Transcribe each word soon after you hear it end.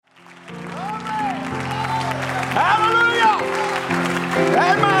Hallelujah.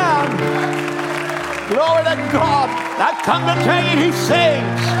 Amen. Glory to God. I come to tell you he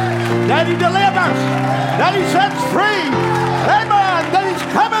saves, that he delivers, that he sets free. Amen. That he's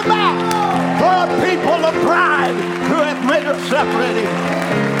coming back for a people, a bride who have made herself ready.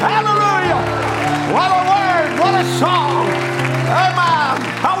 Hallelujah. What a word. What a song. Amen.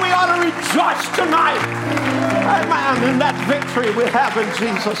 How we ought to rejoice tonight. Amen. In that victory we have in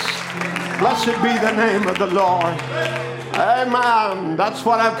Jesus. Blessed be the name of the Lord. Amen. That's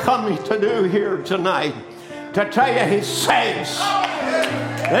what I've come to do here tonight. To tell you he saves.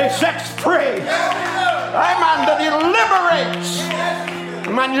 He sets free. Amen. That he liberates.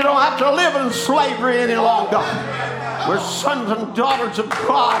 Amen. You don't have to live in slavery any longer. We're sons and daughters of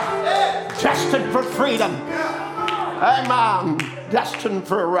God. Destined for freedom. Amen. Destined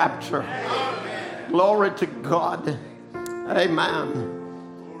for a rapture. Glory to God. Amen.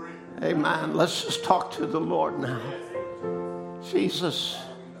 Amen. Let's just talk to the Lord now. Jesus,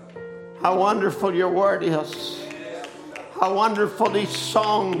 how wonderful your word is. How wonderful these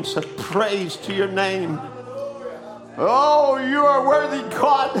songs of praise to your name. Oh, you are worthy,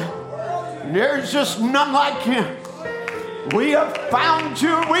 God. There's just none like you. We have found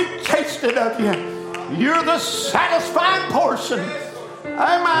you. We've tasted of you. You're the satisfying portion.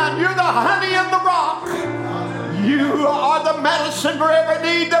 Amen. You're the honey in the rock. You are the medicine for every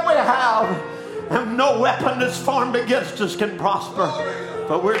need that we have. And no weapon that's formed against us can prosper.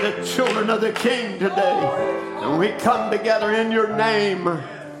 But we're the children of the King today. And we come together in your name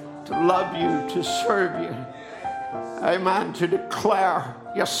to love you, to serve you. Amen. To declare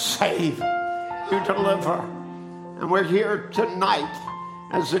you save, you deliver. And we're here tonight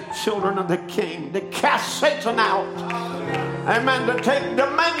as the children of the King to cast Satan out. Amen. To take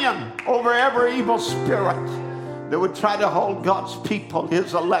dominion over every evil spirit that would try to hold God's people,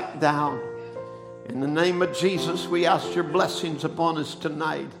 his elect, down. In the name of Jesus, we ask your blessings upon us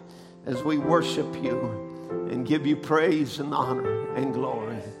tonight as we worship you and give you praise and honor and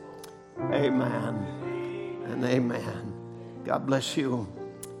glory. Amen and amen. God bless you.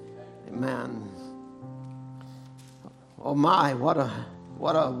 Amen. Oh my, what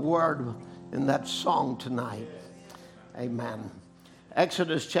a word in that song tonight. Amen.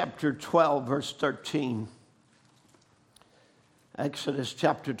 Exodus chapter 12, verse 13. Exodus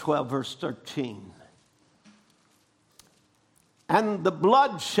chapter 12, verse 13. And the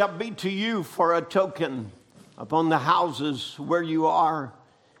blood shall be to you for a token upon the houses where you are.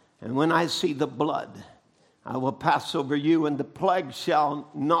 And when I see the blood, I will pass over you, and the plague shall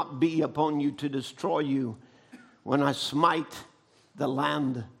not be upon you to destroy you when I smite the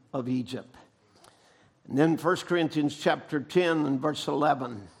land of Egypt. And then 1 Corinthians chapter 10 and verse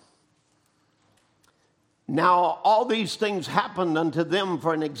 11. Now all these things happened unto them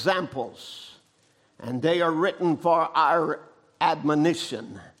for an examples, and they are written for our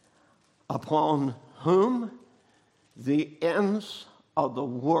admonition, upon whom the ends of the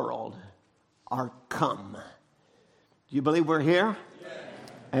world are come. Do you believe we're here? Yes.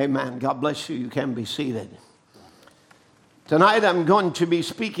 Amen. God bless you. You can be seated. Tonight I'm going to be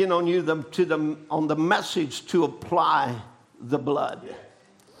speaking on on the message to apply the blood.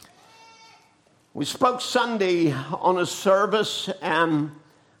 We spoke Sunday on a service, and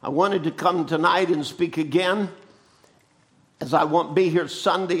I wanted to come tonight and speak again. As I won't be here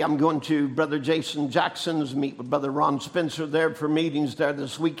Sunday, I'm going to Brother Jason Jackson's, meet with Brother Ron Spencer there for meetings there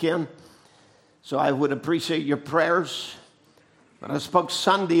this weekend. So I would appreciate your prayers. But I spoke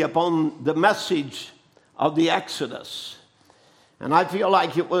Sunday upon the message of the Exodus. And I feel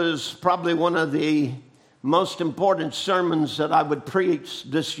like it was probably one of the most important sermons that I would preach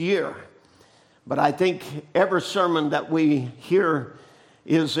this year. But I think every sermon that we hear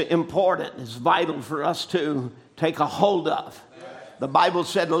is important, is vital for us to take a hold of. The Bible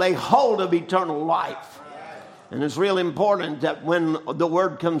said, lay hold of eternal life. And it's really important that when the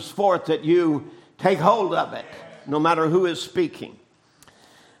word comes forth that you take hold of it, no matter who is speaking.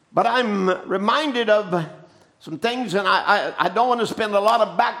 But I'm reminded of some things, and I don't want to spend a lot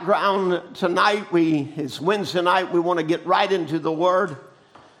of background tonight. It's Wednesday night. We want to get right into the word.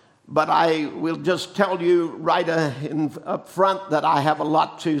 But I will just tell you right up front that I have a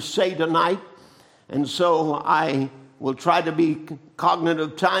lot to say tonight. And so I will try to be cognizant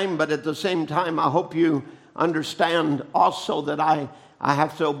of time, but at the same time, I hope you understand also that I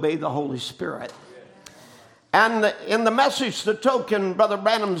have to obey the Holy Spirit. And in the message, the token, Brother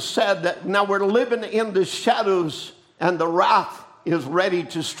Branham said that now we're living in the shadows and the wrath is ready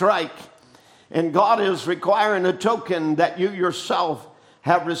to strike. And God is requiring a token that you yourself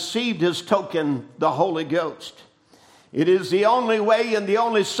have received his token, the Holy Ghost. It is the only way and the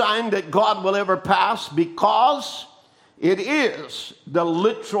only sign that God will ever pass, because it is the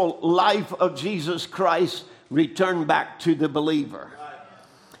literal life of Jesus Christ returned back to the believer.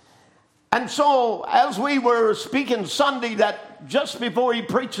 And so, as we were speaking Sunday, that just before he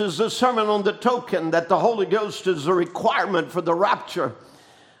preaches the sermon on the token that the Holy Ghost is a requirement for the rapture,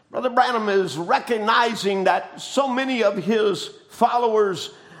 Brother Branham is recognizing that so many of his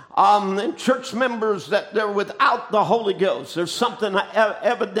followers and church members, that they're without the Holy Ghost. There's something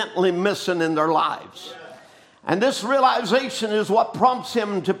evidently missing in their lives. And this realization is what prompts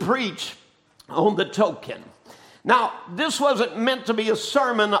him to preach on the token. Now, this wasn't meant to be a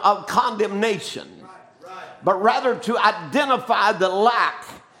sermon of condemnation, but rather to identify the lack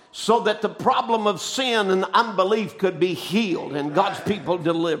so that the problem of sin and unbelief could be healed and God's people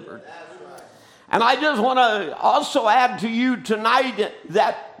delivered. And I just want to also add to you tonight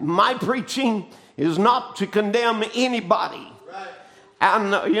that my preaching is not to condemn anybody.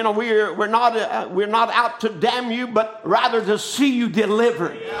 And you know, we're not out to damn you, but rather to see you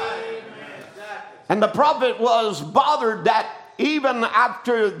delivered. And the prophet was bothered that even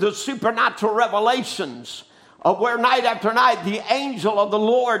after the supernatural revelations of where night after night the angel of the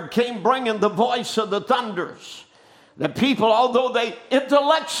Lord came bringing the voice of the thunders, the people, although they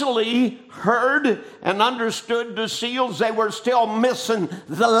intellectually heard and understood the seals, they were still missing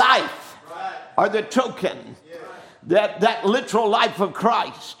the life or the token, that literal life of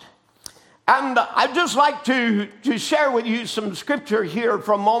Christ. And I'd just like to share with you some scripture here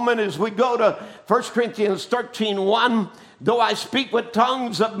for a moment as we go to 1 Corinthians 13:1. Though I speak with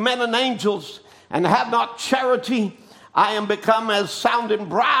tongues of men and angels and have not charity, I am become as sounding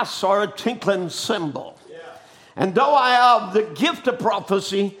brass or a tinkling cymbal. And though I have the gift of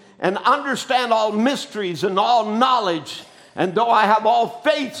prophecy and understand all mysteries and all knowledge, and though I have all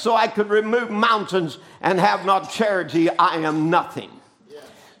faith so I could remove mountains and have not charity, I am nothing.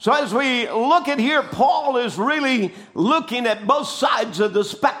 So as we look at here, Paul is really looking at both sides of the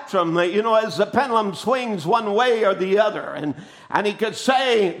spectrum, you know, as the pendulum swings one way or the other. And he could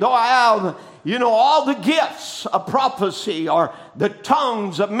say, though I have, you know, all the gifts of prophecy or the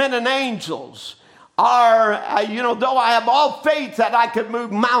tongues of men and angels, or, you know, though I have all faith that I could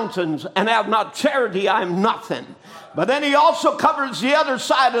move mountains and have not charity, I am nothing. But then he also covers the other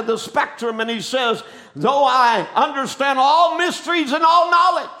side of the spectrum and he says, though I understand all mysteries and all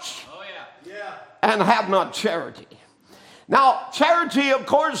knowledge and have not charity. Now, charity, of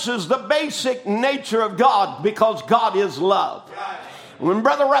course, is the basic nature of God, because God is love. When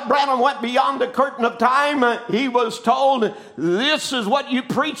Brother Branham went beyond the curtain of time, he was told, this is what you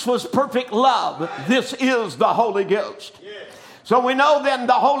preach was perfect love. This is the Holy Ghost. So we know then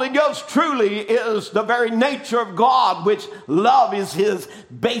the Holy Ghost truly is the very nature of God, which love is his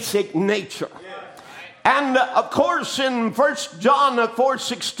basic nature. And of course in 1 John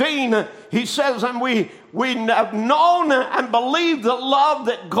 4:16, he says, and we have known and believed the love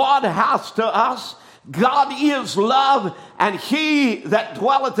that God has to us. God is love, and he that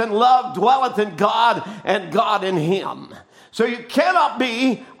dwelleth in love dwelleth in God, and God in him. So you cannot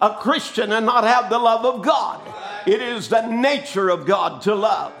be a Christian and not have the love of God. It is the nature of God to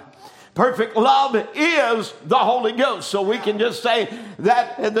love. Perfect love is the Holy Ghost. So we can just say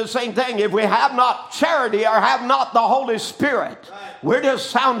that the same thing. If we have not charity or have not the Holy Spirit, we're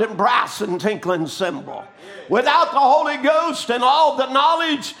just sounding brass and tinkling cymbal. Without the Holy Ghost and all the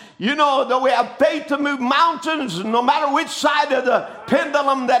knowledge, you know, that we have faith to move mountains, no matter which side of the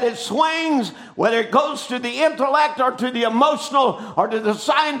pendulum that it swings, whether it goes to the intellect or to the emotional or to the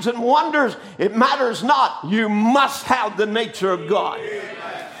signs and wonders, it matters not. You must have the nature of God.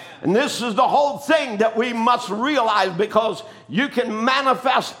 And this is the whole thing that we must realize, because you can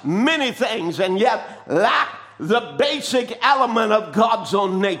manifest many things and yet lack the basic element of God's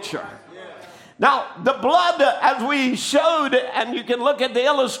own nature. Now, the blood, as we showed, and you can look at the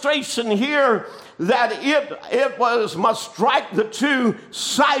illustration here, that it must strike the two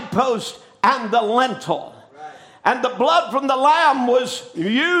side posts and the lintel. And the blood from the lamb was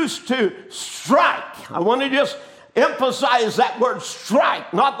used to strike. I want to just emphasize that word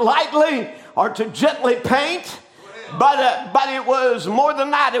strike, not lightly or to gently paint, but it was more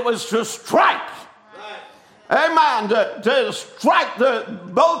than that. It was to strike. Amen. To strike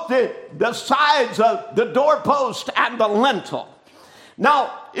both the sides of the doorpost and the lintel.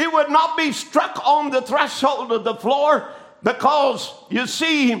 Now, it would not be struck on the threshold of the floor, because you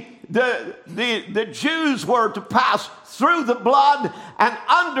see, the Jews were to pass through the blood and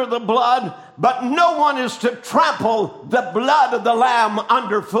under the blood, but no one is to trample the blood of the lamb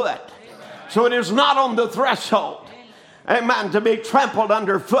underfoot. So it is not on the threshold. Amen. To be trampled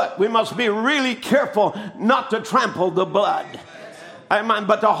underfoot. We must be really careful not to trample the blood. Amen.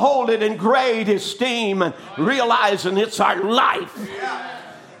 But to hold it in great esteem and realizing it's our life.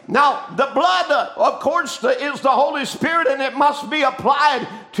 Now, the blood, of course, is the Holy Spirit, and it must be applied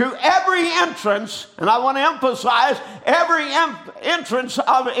to every entrance. And I want to emphasize every entrance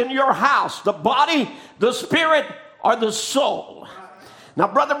in your house, the body, the spirit, or the soul. Now,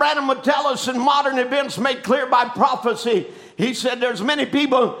 Brother Branham would tell us in Modern Events Made Clear by Prophecy, he said there's many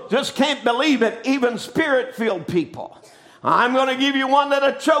people just can't believe it, even spirit-filled people. I'm going to give you one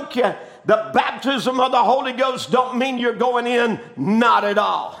that'll choke you. The baptism of the Holy Ghost don't mean you're going in, not at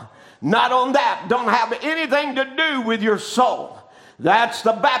all. Not on that. Don't have anything to do with your soul. That's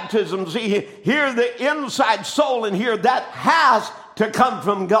the baptism. See, here the inside soul in here, that has to come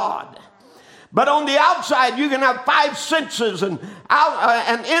from God. But on the outside, you can have 5 senses and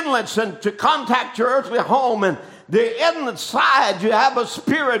inlets and to contact your earthly home. And the inside, you have a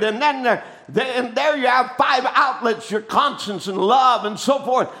spirit, and then there you have 5 outlets, your conscience and love and so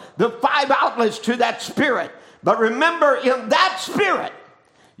forth. The 5 outlets to that spirit. But remember, in that spirit,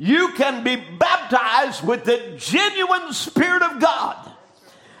 you can be baptized with the genuine Spirit of God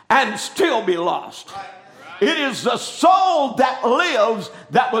and still be lost. It is the soul that lives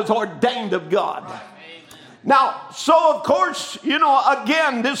that was ordained of God. Now, so of course,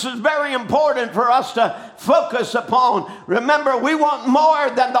 again, this is very important for us to focus upon. Remember, we want more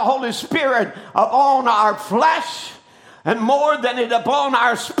than the Holy Spirit upon our flesh and more than it upon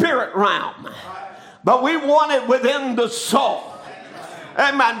our spirit realm. But we want it within the soul.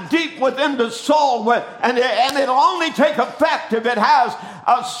 Amen. Deep within the soul. And it'll only take effect if it has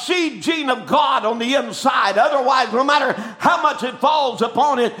a seed gene of God on the inside. Otherwise, no matter how much it falls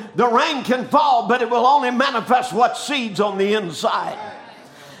upon it, the rain can fall, but it will only manifest what seeds on the inside.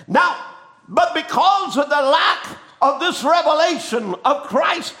 Now, but because of the lack of this revelation of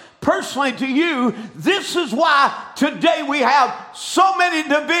Christ personally to you, this is why today we have so many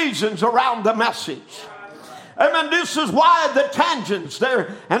divisions around the message. Amen. This is why the tangents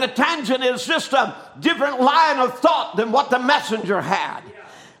there, and a tangent is just a different line of thought than what the messenger had.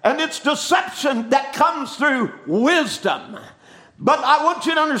 And it's deception that comes through wisdom. But I want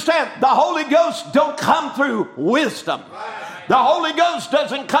you to understand, the Holy Ghost don't come through wisdom. The Holy Ghost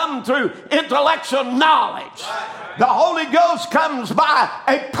doesn't come through intellectual knowledge. The Holy Ghost comes by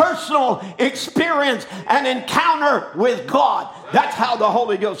a personal experience and encounter with God. That's how the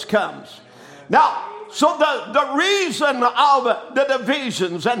Holy Ghost comes. Now, so the reason of the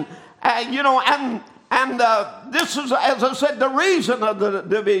divisions, and this is, as I said, the reason of the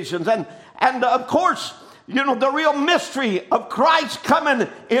divisions, and of course, the real mystery of Christ coming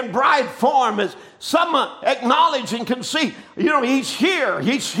in bride form is some acknowledge and can see, he's here,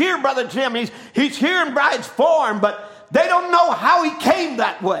 Brother Jim, he's here in bride's form, but they don't know how he came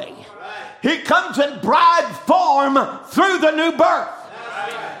that way. He comes in bride form through the new birth.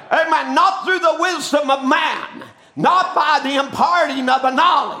 Amen. Not through the wisdom of man, not by the imparting of a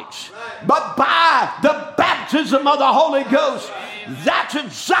knowledge, but by the baptism of the Holy Ghost. That's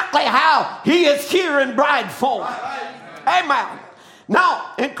exactly how he is here in bride form. Amen.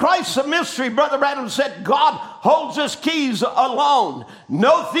 Now, in Christ's mystery, Brother Branham said, God holds his keys alone.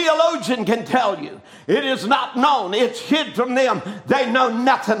 No theologian can tell you. It is not known. It's hid from them. They know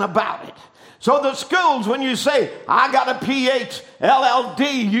nothing about it. So the schools, when you say, I got a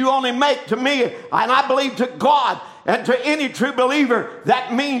PhD, you only make to me, and I believe to God and to any true believer,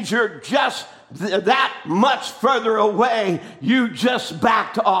 that means you're just that much further away. You just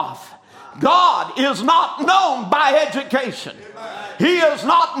backed off. God is not known by education. He is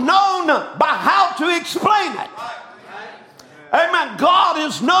not known by how to explain it. Amen. God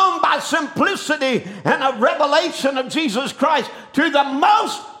is known by simplicity and a revelation of Jesus Christ to the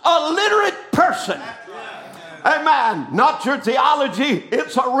most illiterate person. Amen. Not your theology.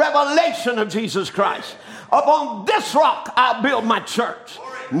 It's a revelation of Jesus Christ. Upon this rock I'll build my church.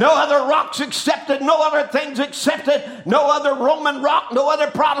 No other rocks accepted, no other things accepted, no other Roman rock, no other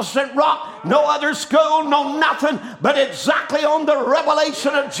Protestant rock, no other school, no nothing, but exactly on the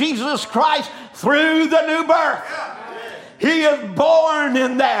revelation of Jesus Christ through the new birth. He is born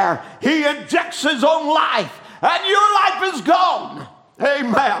in there. He injects his own life, and your life is gone.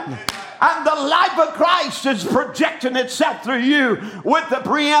 Amen. And the life of Christ is projecting itself through you with the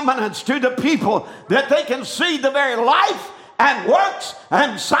preeminence to the people that they can see the very life and works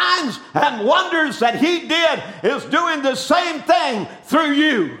and signs and wonders that he did is doing the same thing through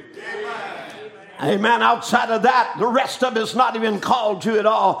you. Amen. Outside of that, the rest of it's not even called to at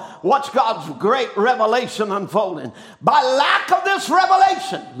all. Watch God's great revelation unfolding. By lack of this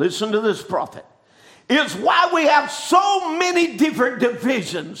revelation, listen to this prophet, is why we have so many different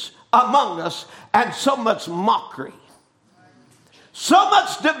divisions among us and so much mockery. So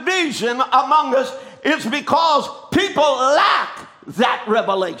much division among us is because people lack that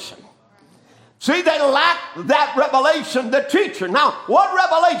revelation. See, they lack that revelation, the teacher. Now, what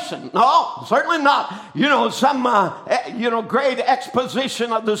revelation? No, certainly not, some, great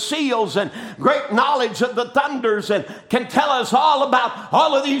exposition of the seals and great knowledge of the thunders and can tell us all about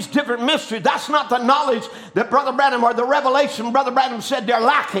all of these different mysteries. That's not the knowledge that Brother Branham, or the revelation Brother Branham said they're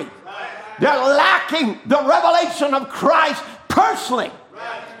lacking. They're lacking the revelation of Christ personally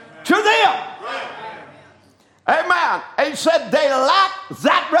to them. Amen. He said they lack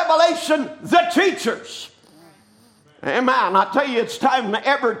that revelation, the teachers. Amen. I tell you, it's time that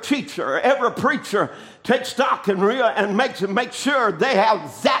every teacher, every preacher takes stock and make sure they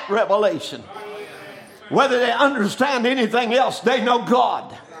have that revelation. Whether they understand anything else, they know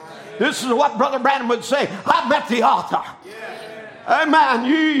God. This is what Brother Branham would say. I met the author. Amen.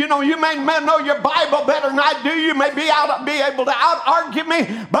 You may know your Bible better than I do. You may be able to out-argue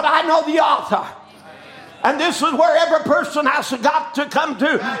me, but I know the author. And this is where every person has got to come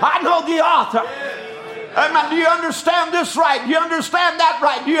to. I know the author. Amen. Do you understand this right? Do you understand that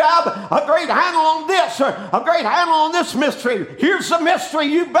right? Do you have a great handle on this or a great handle on this mystery? Here's the mystery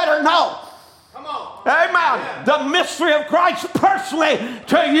you better know. Come on. Amen. The mystery of Christ personally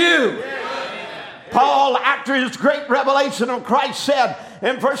to you. Paul, after his great revelation of Christ, said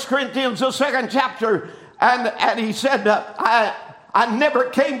in 1 Corinthians, the 2nd chapter, and he said, I never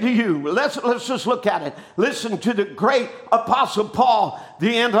came to you. Let's just look at it. Listen to the great apostle Paul,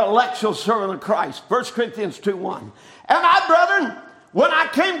 the intellectual servant of Christ. 1 Corinthians 2:1. And I, brethren, when I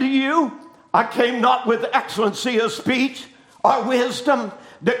came to you, I came not with excellency of speech or wisdom,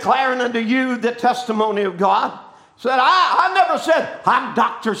 declaring unto you the testimony of God. Said, I never said, I'm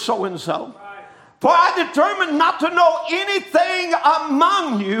Dr. So-and-so. For I determined not to know anything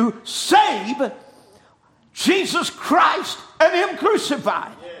among you save Jesus Christ and Him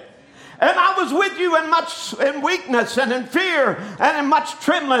crucified. And I was with you in weakness and in fear and in much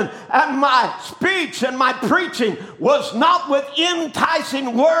trembling, and my speech and my preaching was not with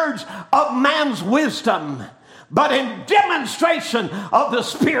enticing words of man's wisdom, but in demonstration of the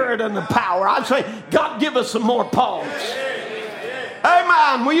Spirit and the power. I say, God, give us some more Pauls.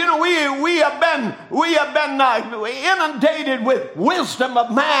 Amen. Well, we have been inundated with wisdom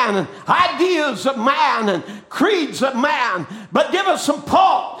of man and ideas of man and creeds of man. But give us some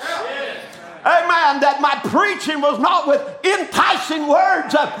Pauls. Amen. That my preaching was not with enticing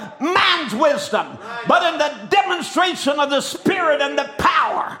words of man's wisdom, but in the demonstration of the Spirit and the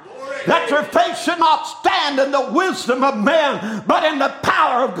power. That your faith should not stand in the wisdom of man, but in the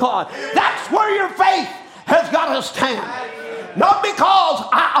power of God. That's where your faith has got to stand. Not because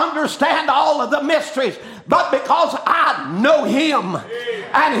I understand all of the mysteries, but because I know Him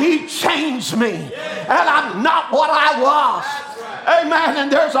and He changed me and I'm not what I was. Amen. And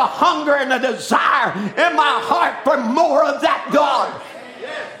there's a hunger and a desire in my heart for more of that God.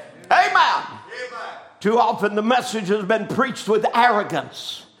 Amen. Too often the message has been preached with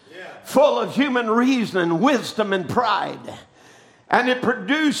arrogance, full of human reason, wisdom, and pride. And it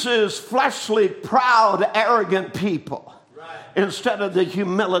produces fleshly, proud, arrogant people instead of the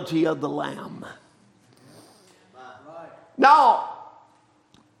humility of the Lamb. Now,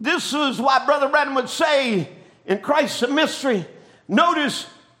 this is why Brother Branham would say in Christ's mystery, notice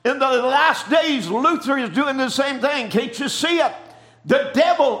in the last days, Luther is doing the same thing. Can't you see it? The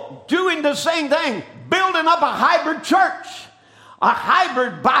devil doing the same thing, building up a hybrid church, a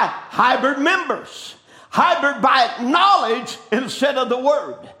hybrid by hybrid members, hybrid by knowledge instead of the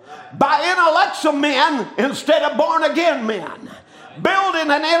word, by intellectual men instead of born-again men,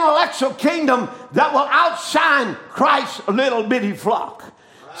 building an intellectual kingdom that will outshine Christ's little bitty flock.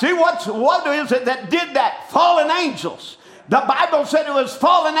 See, what is it that did that? Fallen angels. The Bible said it was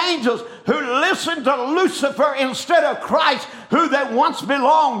fallen angels who listened to Lucifer instead of Christ, who they once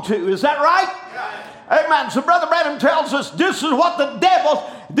belonged to. Is that right? Amen. So Brother Branham tells us this is what the devil,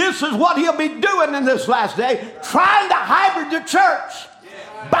 this is what he'll be doing in this last day, trying to hybrid the church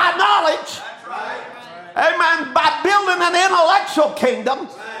by knowledge. Amen. By building an intellectual kingdom.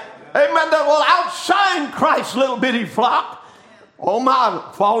 Amen. That will outshine Christ's little bitty flock. Oh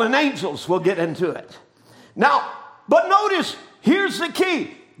my, fallen angels will get into it. Now, but notice, here's the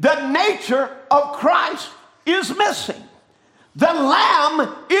key. The nature of Christ is missing. The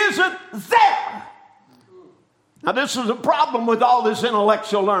Lamb isn't there. Now, this is a problem with all this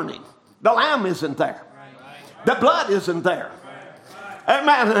intellectual learning. The Lamb isn't there. The blood isn't there.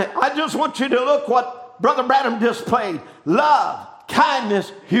 Amen. I just want you to look what Brother Branham displayed. Love,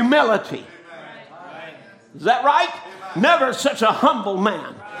 kindness, humility. Is that right? Never such a humble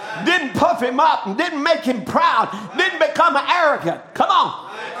man. Didn't puff him up and didn't make him proud. Didn't become arrogant. Come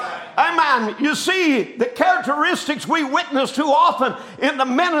on. Amen. You see, the characteristics we witness too often in the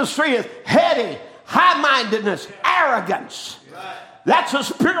ministry is heady, high-mindedness, arrogance. That's a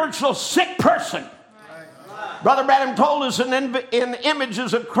spiritual sick person. Brother Branham told us in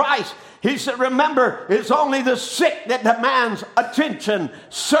Images of Christ, he said, remember, it's only the sick that demands attention,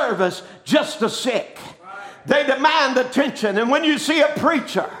 service, just the sick. They demand attention. And when you see a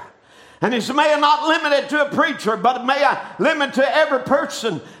preacher, and he said, may I not limit it to a preacher, but may I limit to every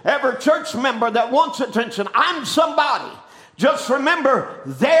person, every church member that wants attention. I'm somebody. Just remember,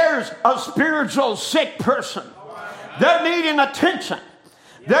 there's a spiritual sick person. They're needing attention.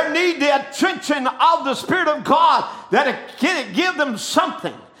 They need the attention of the Spirit of God that can give them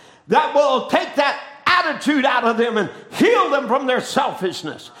something that will take that attitude out of them and heal them from their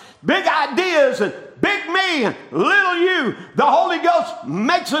selfishness. Big ideas and big me and little you. The Holy Ghost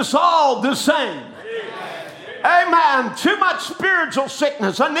makes us all the same. Amen. Too much spiritual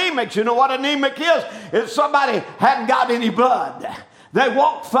sickness. Anemics. You know what anemic is? It's somebody hadn't got any blood. They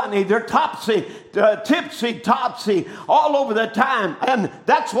walk funny. They're tipsy, topsy, all over the time. And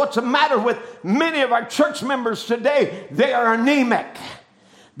that's what's the matter with many of our church members today. They are anemic.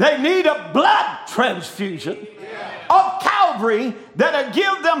 They need a blood transfusion of Calvary that'll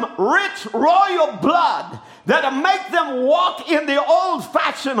give them rich royal blood, that'll make them walk in the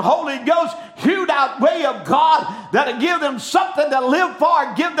old-fashioned Holy Ghost hewed out way of God, that'll give them something to live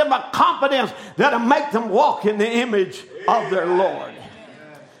for, give them a confidence that'll make them walk in the image of their Lord.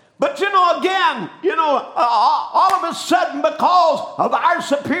 But again, all of a sudden, because of our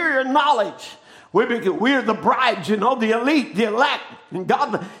superior knowledge, we're the bride, the elite, the elect. And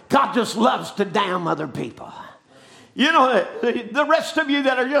God just loves to damn other people. The rest of you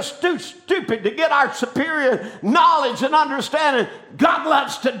that are just too stupid to get our superior knowledge and understanding, God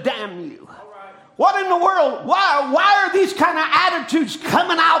loves to damn you. What in the world? Why are these kind of attitudes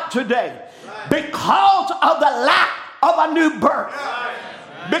coming out today? Because of the lack of a new birth.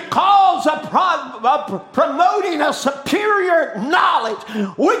 Because of promoting a superior knowledge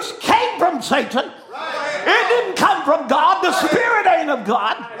which came from Satan. It didn't come from God. The Spirit ain't of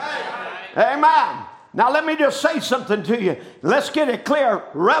God. Amen. Now let me just say something to you. Let's get it clear.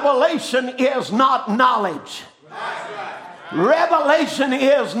 Revelation is not knowledge. Revelation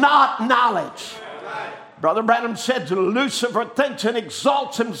is not knowledge. Brother Branham said, Lucifer thinks and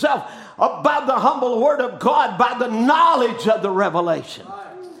exalts himself above the humble word of God by the knowledge of the revelation.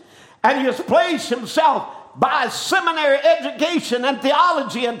 And he has placed himself by seminary education and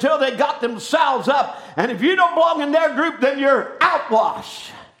theology until they got themselves up. And if you don't belong in their group, then you're outwash.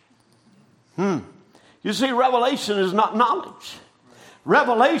 You see, revelation is not knowledge.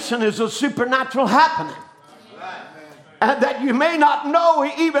 Revelation is a supernatural happening. And that you may not know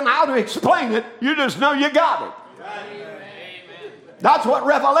even how to explain it, you just know you got it. That's what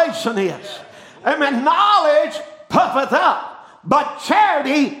revelation is. Amen. Knowledge puffeth up, but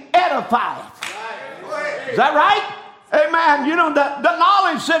charity edifieth. Is that right? Amen. The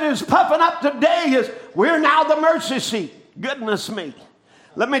knowledge that is puffing up today is we're now the mercy seat. Goodness me.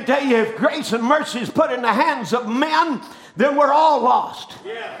 Let me tell you, if grace and mercy is put in the hands of men, then we're all lost.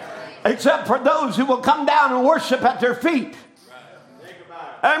 Except for those who will come down and worship at their feet.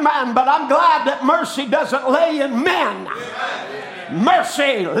 Amen. But I'm glad that mercy doesn't lay in men.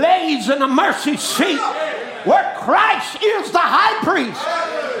 Mercy lays in a mercy seat where Christ is the high priest.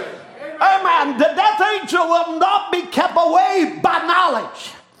 Amen. The death angel will not be kept away by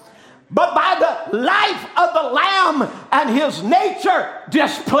knowledge, but by the life of the Lamb and his nature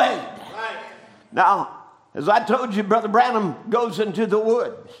displayed. Now, as I told you, Brother Branham goes into the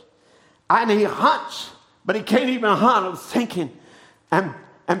woods and he hunts, but he can't even hunt of thinking and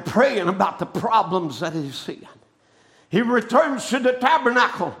praying about the problems that he's seeing. He returns to the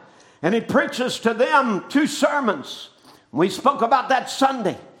tabernacle and he preaches to them 2 sermons. We spoke about that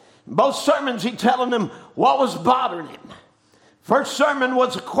Sunday. Both sermons he telling them what was bothering him. First sermon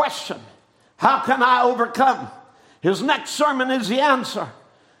was a question. How can I overcome? His next sermon is the answer.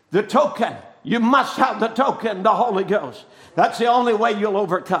 The token. You must have the token, the Holy Ghost. That's the only way you'll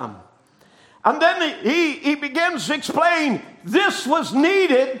overcome. And then he begins to explain this was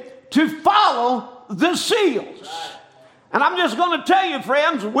needed to follow the seals. And I'm just going to tell you,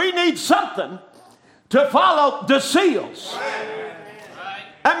 friends, we need something to follow the seals.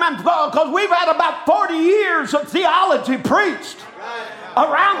 Amen. Because we've had about 40 years of theology preached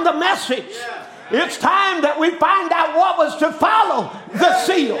around the message. It's time that we find out what was to follow the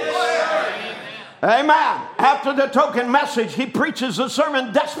seals. Amen. After the token message, he preaches the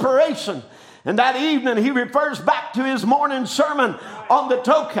sermon Desperation. And that evening he refers back to his morning sermon on the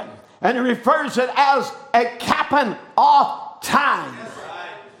token. And he refers it as a capping off time.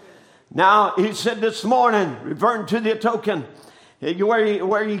 Now, he said this morning, referring to the token,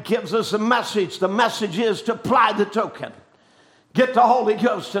 where he gives us a message. The message is to apply the token. Get the Holy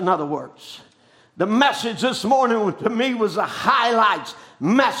Ghost, in other words. The message this morning to me was the highlights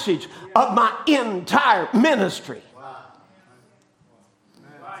message of my entire ministry.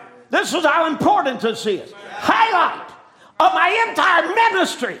 This is how important this is. Highlight of my entire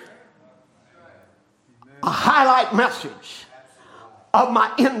ministry. A highlight message of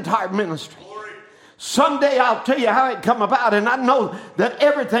my entire ministry. Someday I'll tell you how it come about, and I know that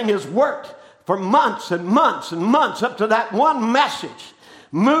everything has worked for months and months and months up to that one message,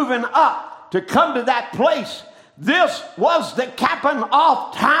 moving up to come to that place. This was the capping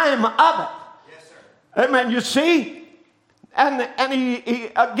off time of it. Yes, sir. Amen. You see? And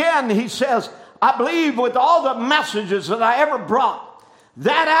he says, I believe with all the messages that I ever brought,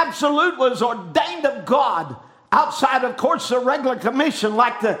 that absolute was ordained of God. Outside, of course, the regular commission,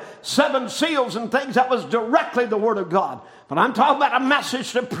 like the 7 seals and things, that was directly the Word of God. But I'm talking about a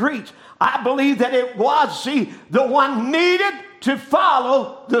message to preach. I believe that it was, the one needed to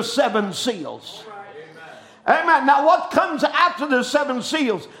follow the 7 seals. Amen. Now, what comes after the 7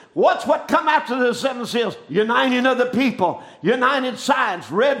 seals? What come after the 7 seals? Uniting of the people. United signs.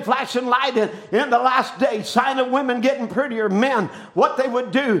 Red flashing light in the last day. Sign of women getting prettier. Men. What they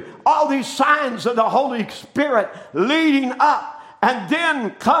would do. All these signs of the Holy Spirit leading up. And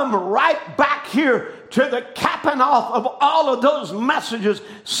then come right back here to the capping off of all of those messages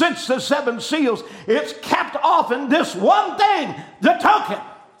since the 7 seals. It's capped off in this one thing. The token.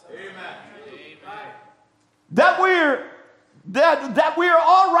 That we're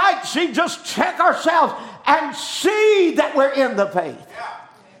all right. See, just check ourselves and see that we're in the faith.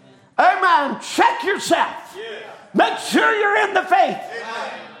 Yeah. Amen. Check yourself. Yeah. Make sure you're in the faith.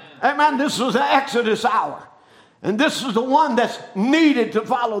 Amen. This is the Exodus hour. And this is the one that's needed to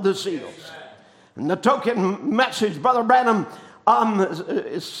follow the seals. And the token message, Brother Branham,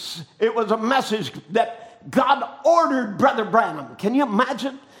 it was a message that God ordered Brother Branham. Can you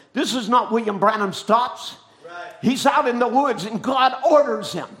imagine? This is not William Branham's thoughts. He's out in the woods and God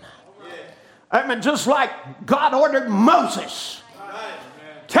orders him. Amen. Just like God ordered Moses.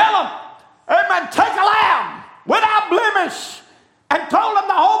 Tell him, amen, take a lamb without blemish, and told him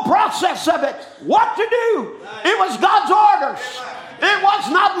the whole process of it, what to do. It was God's orders. It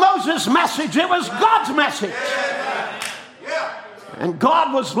was not Moses' message. It was God's message. And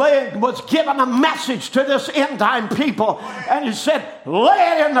God was giving a message to this end time people, and he said,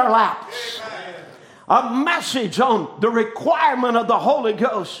 lay it in their laps. A message on the requirement of the Holy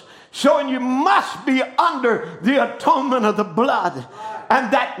Ghost, showing you must be under the atonement of the blood,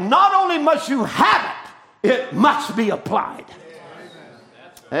 and that not only must you have it, it must be applied.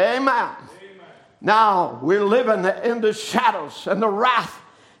 Amen. Now we're living in the shadows, and the wrath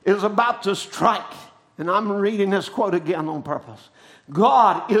is about to strike. And I'm reading this quote again on purpose.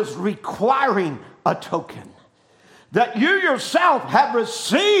 God is requiring a token, that you yourself have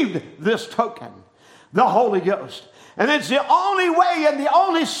received this token, the Holy Ghost. And it's the only way and the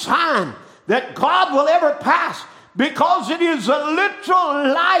only sign that God will ever pass, because it is the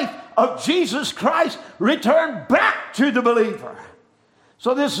literal life of Jesus Christ returned back to the believer.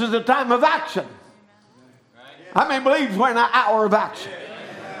 So this is the time of action. How many believe we're in an hour of action?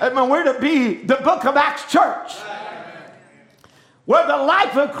 Amen. We're to be the Book of Acts church, where the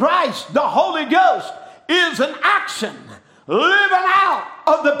life of Christ, the Holy Ghost, is an action living out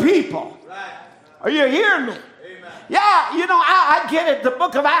of the people. Are you hearing me? Amen. Yeah, you know, I get it. The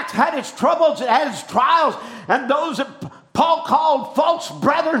book of Acts had its troubles, it had its trials, and those that Paul called false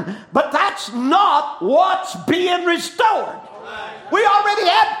brethren, but that's not what's being restored. We already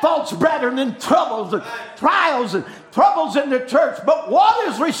had false brethren and troubles and trials and troubles in the church, but what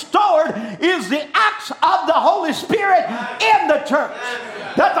is restored is the acts of the Holy Spirit in the church.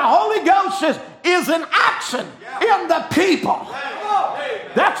 That the Holy Ghost is in action in the people.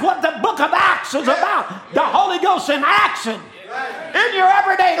 That's what the book of Acts is about. The Holy Ghost in action in your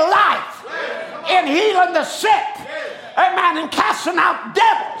everyday life, in healing the sick, amen, and casting out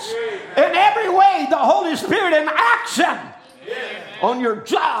devils. In every way, the Holy Spirit in action. On your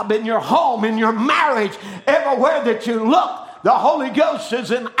job, in your home, in your marriage, everywhere that you look, the Holy Ghost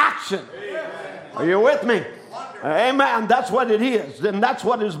is in action. Are you with me? Amen. That's what it is. And that's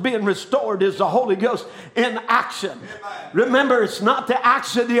what is being restored, is the Holy Ghost in action. Remember, it's not the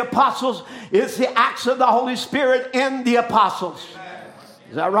acts of the apostles, it's the acts of the Holy Spirit in the apostles.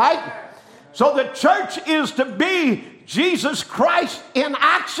 Is that right? So the church is to be Jesus Christ in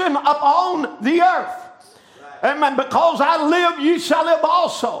action upon the earth. Amen. Because I live, you shall live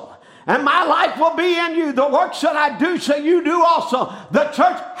also. And my life will be in you. The works that I do shall you do also. The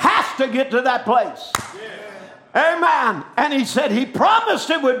church has to get to that place. Amen. And he said he promised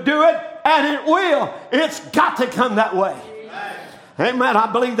it would do it, and it will. It's got to come that way. Amen.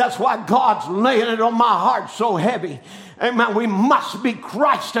 I believe that's why God's laying it on my heart so heavy. Amen. We must be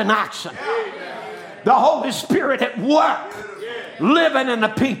Christ in action. The Holy Spirit at work, living in the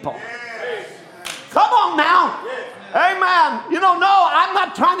people. Come on now. Amen. You know, no, I'm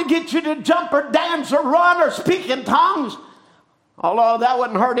not trying to get you to jump or dance or run or speak in tongues. Although that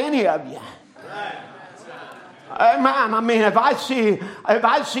wouldn't hurt any of you. Amen. I mean, if I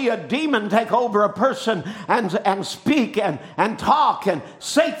see a demon take over a person and speak and talk and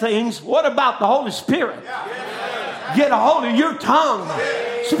say things, what about the Holy Spirit? Get a hold of your tongue.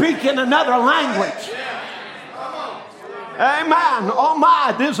 Speak in another language. Amen. Oh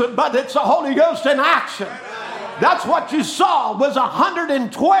my, but it's the Holy Ghost in action. That's what you saw was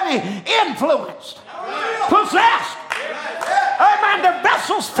 120 influenced, possessed. Amen. Their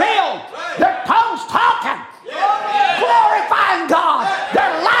vessels filled, their tongues talking, glorifying God,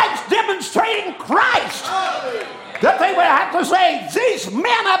 their lives demonstrating Christ. That they would have to say, these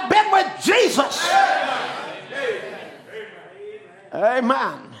men have been with Jesus.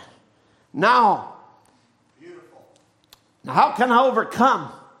 Amen. Now, how can I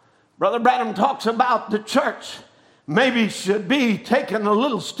overcome? Brother Branham talks about the church maybe should be taken a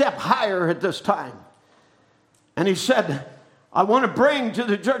little step higher at this time. And he said, I want to bring to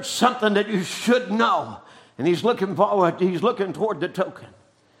the church something that you should know. And he's looking toward the token.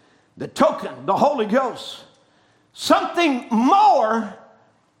 The token, the Holy Ghost. Something more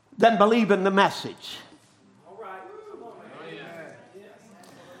than believe in the message.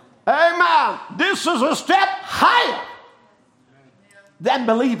 Amen. This is a step higher than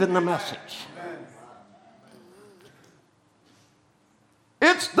believe in the message.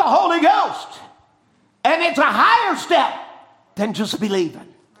 It's the Holy Ghost. And it's a higher step than just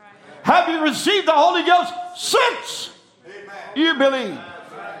believing. Have you received the Holy Ghost since you believe?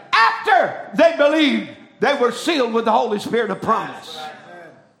 After they believed, they were sealed with the Holy Spirit of promise.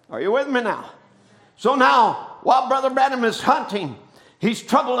 Are you with me now? So now, while Brother Branham is hunting, he's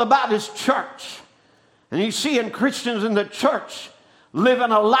troubled about his church. And he's seeing Christians in the church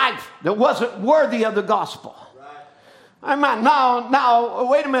living a life that wasn't worthy of the gospel. Amen. Now,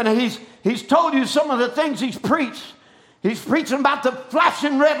 wait a minute. He's told you some of the things he's preached. He's preaching about the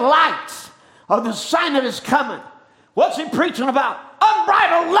flashing red lights of the sign of his coming. What's he preaching about?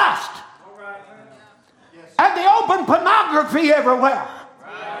 Unbridled lust. And the open pornography everywhere.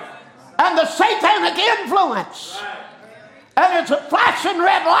 And the satanic influence. And it's a flashing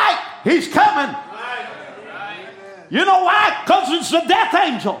red light. He's coming. You know why? Because it's the death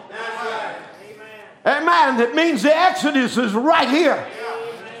angel. Amen. That means the Exodus is right here.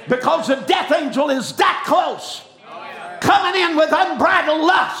 Because the death angel is that close. Coming in with unbridled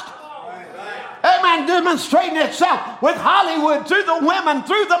lust. Amen. Demonstrating itself with Hollywood, through the women,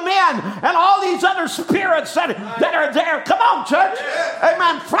 through the men, and all these other spirits that are there. Come on, church.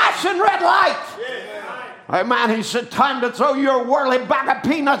 Amen. Flashing red light. Amen. He said, time to throw your worldly bag of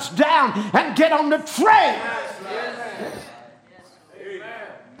peanuts down and get on the train.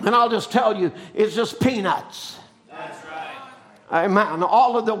 And I'll just tell you, it's just peanuts. That's right. Amen.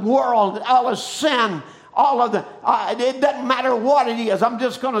 All of the world, all of sin, all of the, it doesn't matter what it is. I'm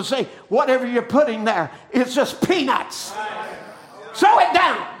just going to say, whatever you're putting there, it's just peanuts. Right. Throw it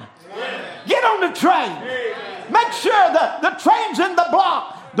down. Yeah. Get on the train. Yeah. Make sure the train's in the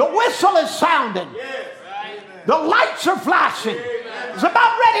block. The whistle is sounding. Yeah. Right. The lights are flashing. Yeah. It's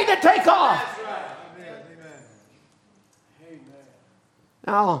about ready to take off.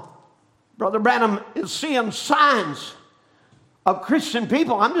 Now, Brother Branham is seeing signs of Christian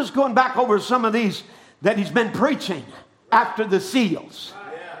people. I'm just going back over some of these that he's been preaching after the seals.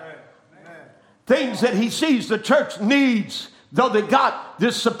 Things that he sees the church needs, though they got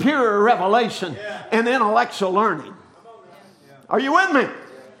this superior revelation and intellectual learning. Are you with me?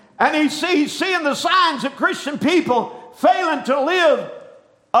 And he's seeing the signs of Christian people failing to live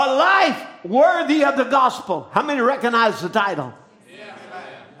a life worthy of the gospel. How many recognize the title?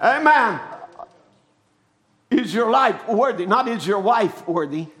 Amen. Is your life worthy? Not is your wife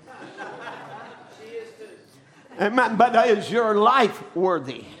worthy. Amen. But is your life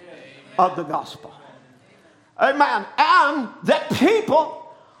worthy of the gospel? Amen. And that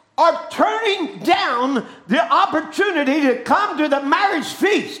people are turning down the opportunity to come to the marriage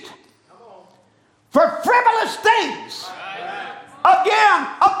feast for frivolous things. Again,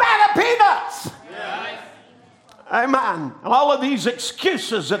 a bag of peanuts. Amen. And all of these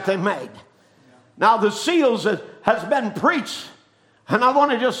excuses that they made. Now the seals has been preached. And I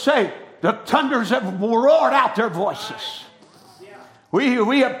want to just say, the thunders have roared out their voices.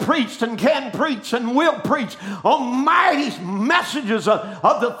 We have preached and can preach and will preach almighty messages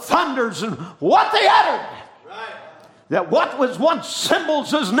of the thunders and what they uttered. That what was once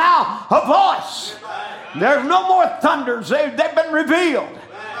symbols is now a voice. There's no more thunders. They've been revealed.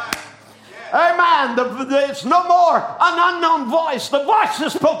 Amen. It's no more an unknown voice. The voice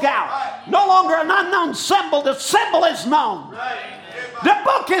that spoke out. No longer an unknown symbol. The symbol is known. The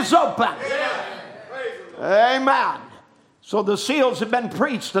book is open. Amen. So the seals have been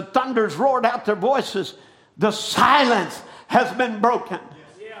preached. The thunders roared out their voices. The silence has been broken.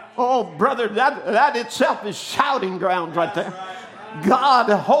 Oh, brother, that itself is shouting ground right there. God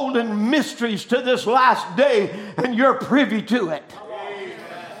holding mysteries to this last day, and you're privy to it.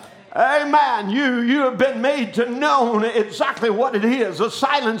 Amen. You have been made to know exactly what it is. The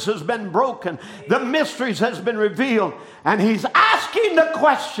silence has been broken. The mysteries has been revealed. And he's asking the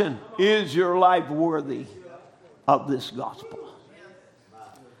question, is your life worthy of this gospel?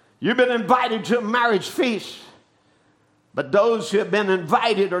 You've been invited to a marriage feast, but those who have been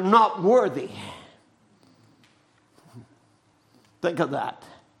invited are not worthy. Think of that.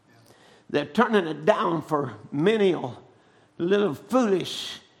 They're turning it down for menial, little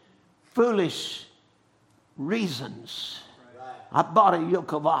foolish reasons. I bought a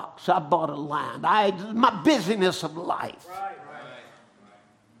yoke of ox. I bought a land. My busyness of life.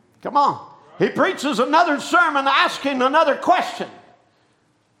 Come on. He preaches another sermon asking another question.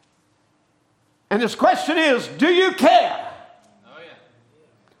 And his question is, do you care?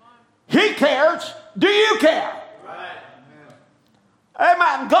 He cares. Do you care?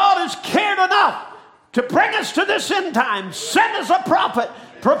 Amen. God has cared enough to bring us to this end time. Send us a prophet.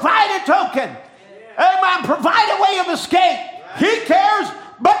 Provide a token. Amen. Provide a way of escape. He cares,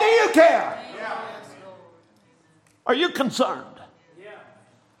 but do you care? Are you concerned?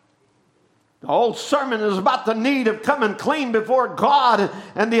 The whole sermon is about the need of coming clean before God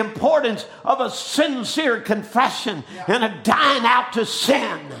and the importance of a sincere confession and a dying out to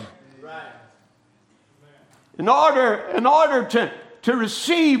sin. In order to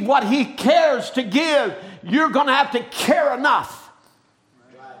receive what he cares to give, you're going to have to care enough.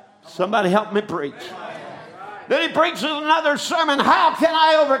 Somebody help me preach. Then he preaches another sermon. How can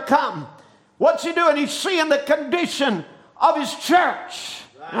I overcome? What's he doing? He's seeing the condition of his church.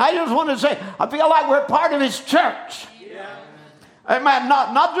 And I just want to say, I feel like we're part of his church. Amen.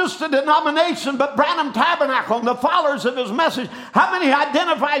 Not just the denomination, but Branham Tabernacle and the followers of his message. How many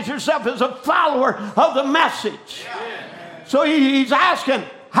identifies yourself as a follower of the message? So he's asking,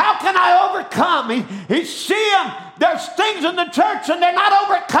 how can I overcome? He's seeing there's things in the church and they're not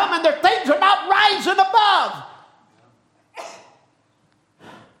overcoming. Their things are not rising above.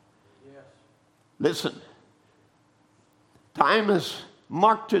 Listen, time has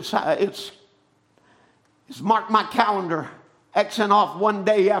marked it's marked my calendar, Xing off one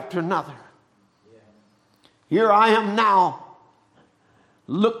day after another. Here I am now,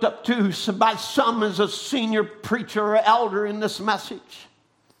 looked up to by some as a senior preacher or elder in this message.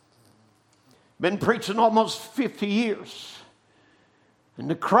 Been preaching almost 50 years. And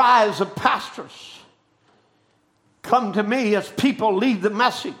the cries of pastors come to me as people leave the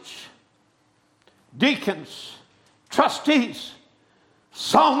message. Deacons, trustees,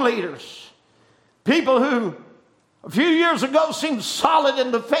 song leaders, people who a few years ago seemed solid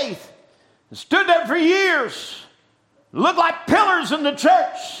in the faith, stood there for years, looked like pillars in the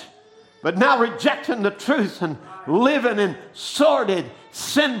church, but now rejecting the truth and living in sordid,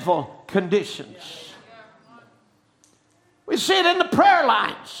 sinful conditions. We see it in the prayer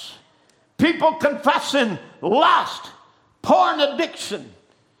lines. People confessing lust, porn addiction,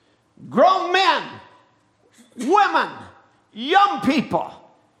 grown men, women, young people,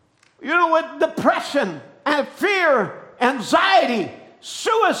 with depression and fear, anxiety,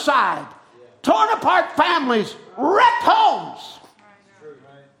 suicide, torn apart families, wrecked homes.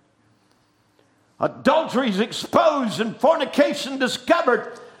 Adulteries exposed and fornication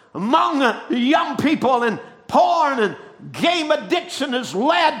discovered among the young people, and porn and game addiction has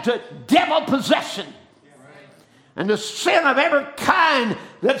led to devil possession and the sin of every kind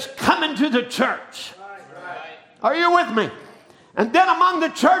that's come into the church. Are you with me? And then among the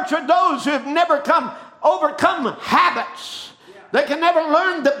church are those who have never overcome habits. They can never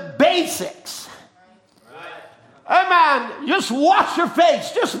learn the basics. Amen. Just wash your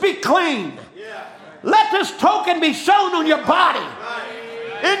face. Just be clean. Let this token be shown on your body,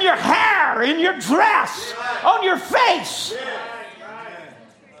 in your hair, in your dress, on your face.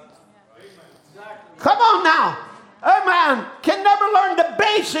 Come on now.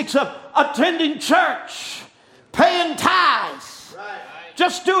 basics of attending church, paying tithes,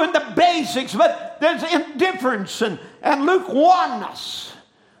 just doing the basics, but there's indifference and lukewarmness.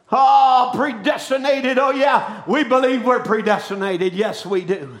 Oh, predestinated. Oh, yeah, we believe we're predestinated. Yes, we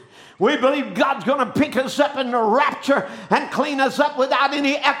do. We believe God's going to pick us up in the rapture and clean us up without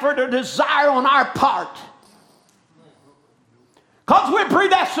any effort or desire on our part. Because we're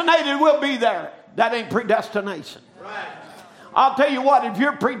predestinated, we'll be there. That ain't predestination. Right. I'll tell you what, if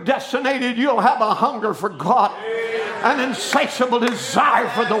you're predestinated, you'll have a hunger for God, an insatiable desire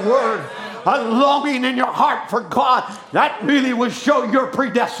for the Word, a longing in your heart for God. That really will show your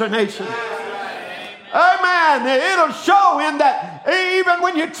predestination. Amen. It'll show in that even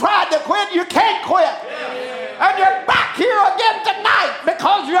when you tried to quit, you can't quit. And you're back here again tonight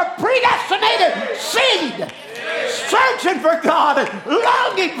because you're a predestinated seed. Searching for God and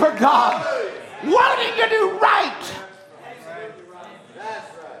longing for God. Wanting to do right.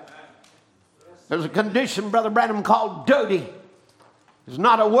 There's a condition, Brother Branham, called doty. It's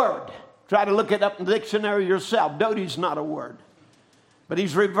not a word. Try to look it up in the dictionary yourself. Doty's not a word. But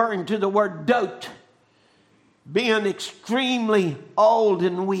he's referring to the word dote. Being extremely old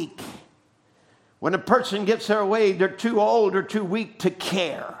and weak. When a person gets their way, they're too old or too weak to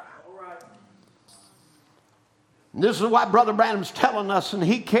care. And this is why Brother Branham's telling us, and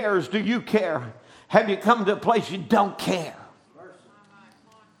he cares. Do you care? Have you come to a place you don't care?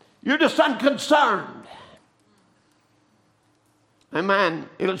 You're just unconcerned. Amen.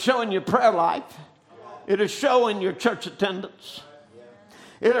 It'll show in your prayer life. It'll show in your church attendance.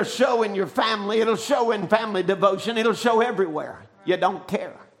 It'll show in your family. It'll show in family devotion. It'll show everywhere. You don't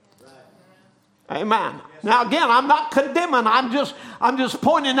care. Amen. Now again, I'm not condemning. I'm just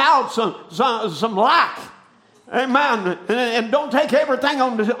pointing out some lack. Amen. And don't take everything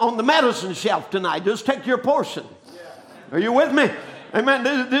on the medicine shelf tonight. Just take your portion. Are you with me? Amen.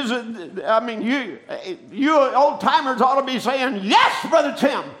 You old timers ought to be saying, yes, Brother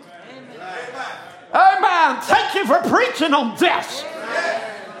Tim. Amen. Thank you for preaching on this.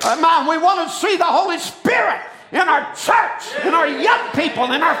 Amen. We want to see the Holy Spirit in our church, in our young people,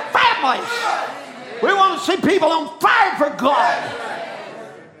 in our families. We want to see people on fire for God.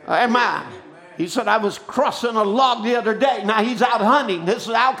 Amen. He said, I was crossing a log the other day. Now he's out hunting. This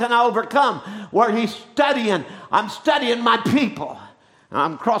is how can I overcome? Where he's studying. I'm studying my people. And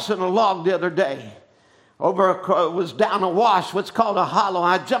I'm crossing a log the other day. Was down a wash, what's called a hollow.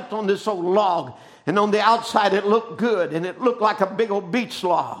 I jumped on this old log. And on the outside it looked good. And it looked like a big old beach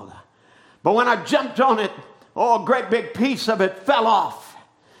log. But when I jumped on it, a great big piece of it fell off.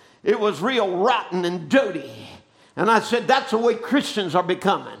 It was real rotten and dirty. And I said, that's the way Christians are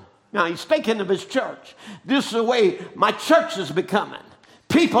becoming. Now, he's thinking of his church. This is the way my church is becoming.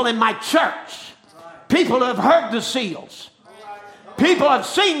 People in my church. People have heard the seals. People have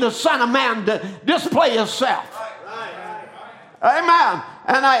seen the Son of Man display himself. Amen.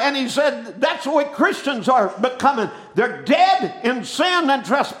 And he said, that's the way Christians are becoming. They're dead in sin and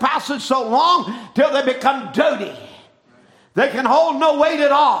trespasses so long till they become dirty. They can hold no weight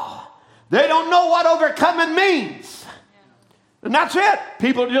at all. They don't know what overcoming means. And that's it.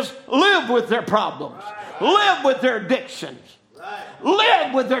 People just live with their problems. Live with their addictions.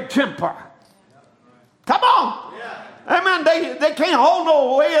 Live with their temper. Come on. Amen. They can't hold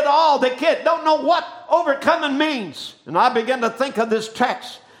no way at all. They don't know what overcoming means. And I began to think of this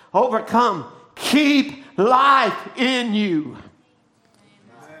text. Overcome. Keep life in you.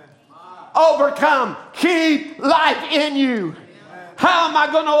 Overcome. Keep life in you. How am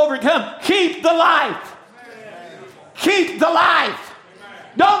I going to overcome? Keep the life. Keep the life.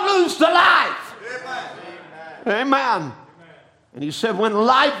 Don't lose the life. Amen. And he said when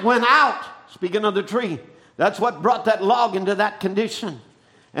life went out, speaking of the tree, that's what brought that log into that condition.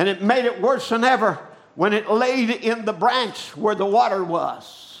 And it made it worse than ever when it laid in the branch where the water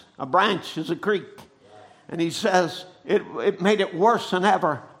was. A branch is a creek. And he says it made it worse than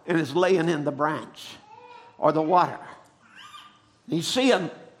ever and is laying in the branch or the water. He's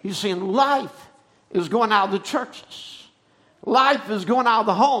seeing life is going out of the churches. Life is going out of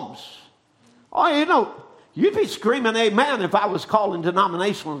the homes. Oh, you'd be screaming amen if I was calling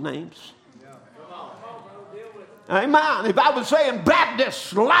denominational names. Amen. If I was saying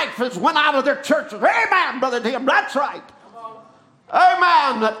Baptist, life has went out of their churches. Amen, Brother Tim. That's right.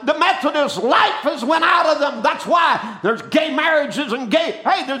 Amen. The Methodist, life has went out of them. That's why there's gay marriages and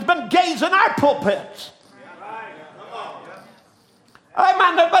hey, there's been gays in our pulpits.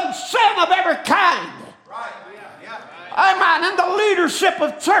 Amen. There's been sin of every kind. Amen. In the leadership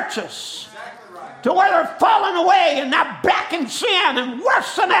of churches. To where they're falling away and now back in sin and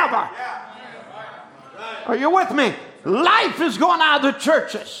worse than ever. Are you with me? Life is going out of the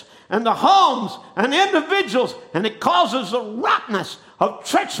churches and the homes and individuals, and it causes the rottenness of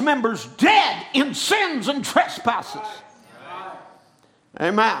church members dead in sins and trespasses.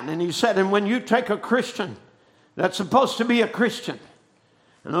 Amen. And he said, and when you take a Christian that's supposed to be a Christian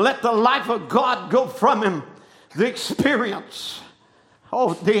and let the life of God go from him, the experience,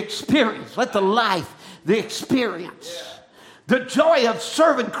 let the life, the experience, the joy of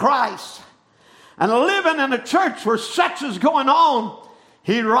serving Christ and living in a church where such is going on,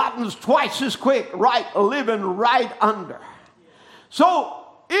 he rottens twice as quick, living right under. So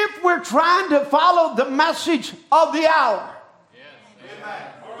if we're trying to follow the message of the hour,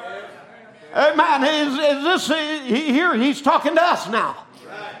 amen. Is this here? He's talking to us now.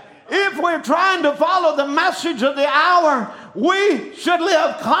 If we're trying to follow the message of the hour, we should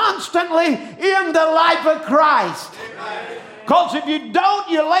live constantly in the life of Christ. Because if you don't,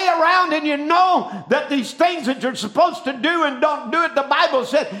 you lay around and you know that these things that you're supposed to do and don't do it. The Bible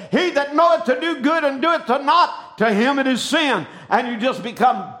said, he that knoweth to do good and doeth to not, to him it is sin. And you just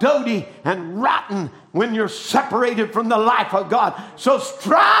become doty and rotten when you're separated from the life of God. So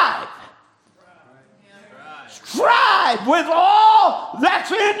strive with all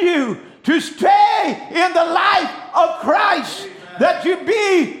that's in you to stay in the life of Christ, that you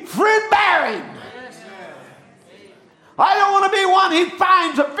be fruit-bearing. I don't want to be one who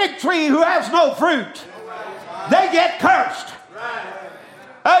finds a fig tree who has no fruit. They get cursed.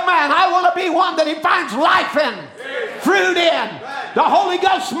 Amen. I want to be one that he finds life in, fruit in, the Holy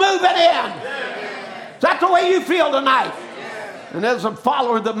Ghost moving in. Is that the way you feel tonight? And as a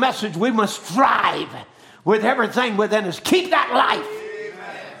follower of the message, we must strive with everything within us. Keep that life.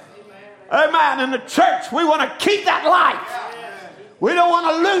 Amen. In the church, we want to keep that life. We don't want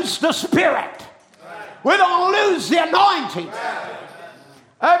to lose the Spirit. We don't lose the anointing.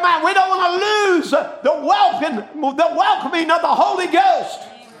 Amen. We don't want to lose the welcoming of the Holy Ghost.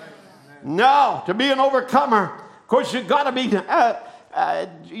 No, to be an overcomer, of course, you've got to be.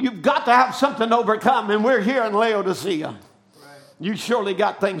 You've got to have something to overcome, and we're here in Laodicea. You surely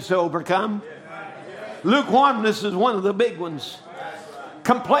got things to overcome. Lukewarmness is one of the big ones.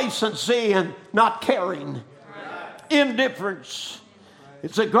 Complacency and not caring. Indifference.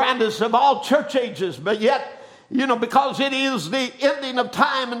 It's the grandest of all church ages, but yet, because it is the ending of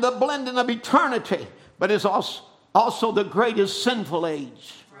time and the blending of eternity, but it's also the greatest sinful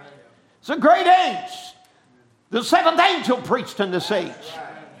age. It's a great age. The seventh angel preached in this age.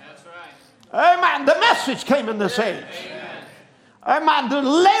 Amen. The message came in this age. Amen. The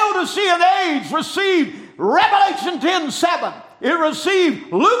Laodicean age received Revelation 10:7. It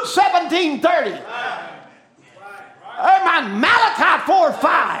received Luke 17:30. Amen. Malachi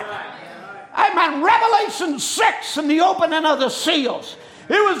 4:5. Amen. Revelation 6 and the opening of the seals.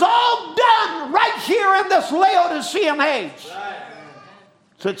 It was all done right here in this Laodicean age.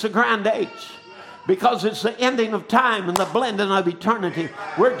 So it's a grand age because it's the ending of time and the blending of eternity.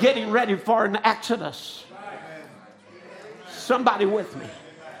 We're getting ready for an Exodus. Somebody with me.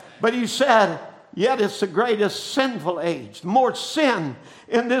 But he said, yet it's the greatest sinful age. More sin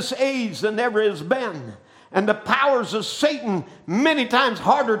in this age than ever has been. And the powers of Satan many times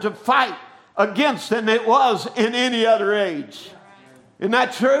harder to fight against than it was in any other age. Isn't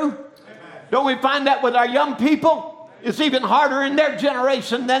that true? Don't we find that with our young people? It's even harder in their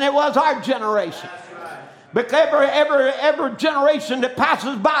generation than it was our generation. But every generation that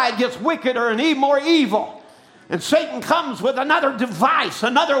passes by gets wickeder and more evil. And Satan comes with another device,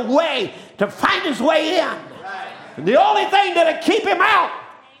 another way to find his way in. And the only thing that'll keep him out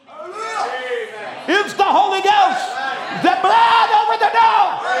is the Holy Ghost. The blood over the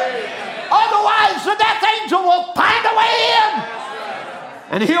door. Otherwise, the death angel will find a way in.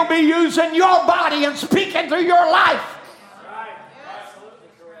 And he'll be using your body and speaking through your life.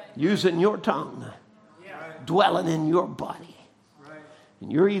 Using your tongue. Dwelling in your body.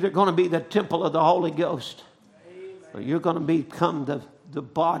 And you're either going to be the temple of the Holy Ghost, or you're going to become the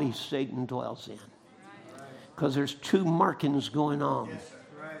body Satan dwells in. Because there's two markings going on.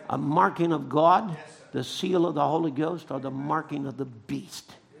 A marking of God, the seal of the Holy Ghost, or the marking of the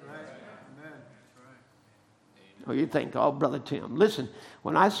beast. Oh, you think, oh, Brother Tim, listen,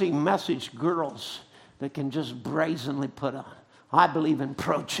 when I see message girls that can just brazenly put on, I believe in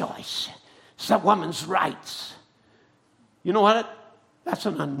pro-choice. It's a woman's rights. You know what? That's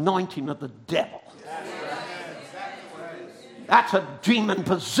an anointing of the devil. That's a demon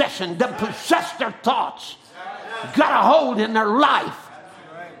possession. Them possess their thoughts. Got a hold in their life.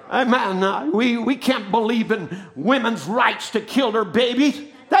 Amen. We can't believe in women's rights to kill their babies.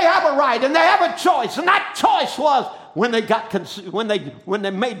 They have a right and they have a choice, and that choice was when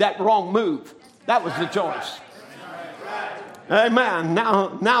they made that wrong move. That was the choice. Amen.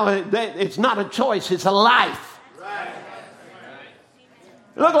 Now it's not a choice, it's a life.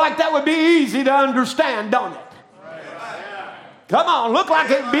 Look like that would be easy to understand, don't it? Come on, look like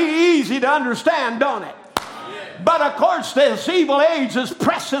it'd be easy to understand, don't it? But of course, this evil age is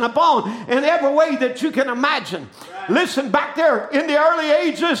pressing upon in every way that you can imagine. Listen, back there in the early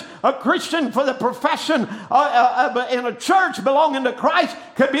ages, a Christian for the profession in a church belonging to Christ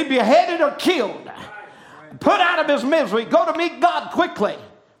could be beheaded or killed, put out of his misery, go to meet God quickly.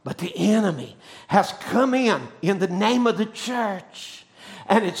 But the enemy has come in the name of the church,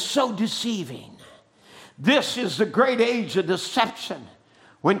 and it's so deceiving. This is the great age of deception.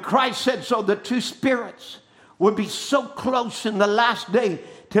 When Christ said so, the two spirits would be so close in the last day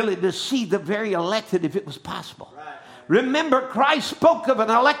till it deceived the very elected if it was possible. Right. Remember, Christ spoke of an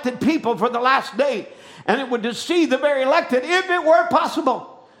elected people for the last day, and it would deceive the very elected if it were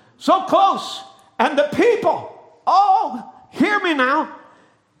possible. So close. And the people, hear me now.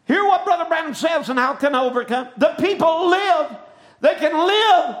 Hear what Brother Branham says and how can I overcome. The people live. They can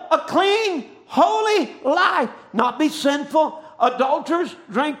live a clean, holy life, not be sinful, adulterers,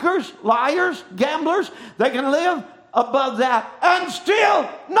 drinkers, liars, gamblers. They can live above that and still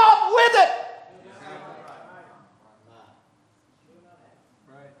not with it.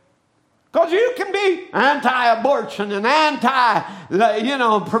 Because you can be anti-abortion and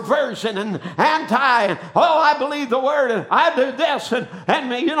perversion and I believe the word and I do this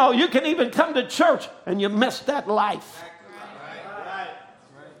and you can even come to church and you miss that life.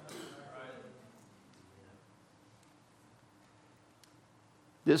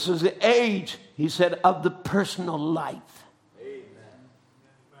 This is the age, he said, of the personal life. Amen.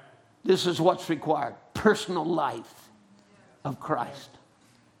 This is what's required. Personal life of Christ.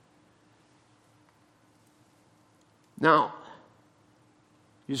 Now,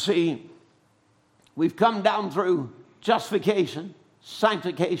 you see, we've come down through justification,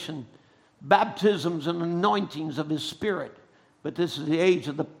 sanctification, baptisms and anointings of his Spirit. But this is the age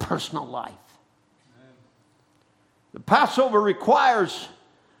of the personal life. Amen. The Passover requires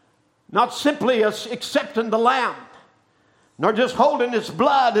not simply us accepting the lamb, nor just holding its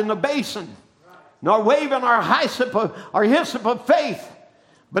blood in the basin, nor waving our hyssop of faith,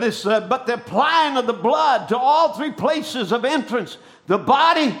 but the applying of the blood to all three places of entrance: the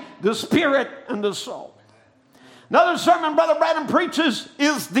body, the spirit, and the soul. Another sermon Brother Branham preaches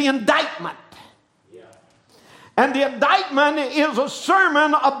is the indictment. And the indictment is a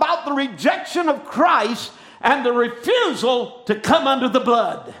sermon about the rejection of Christ and the refusal to come under the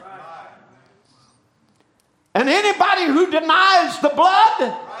blood. And anybody who denies the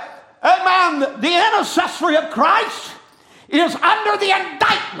blood, amen, the intercessory of Christ is under the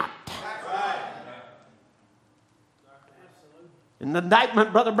indictment. In the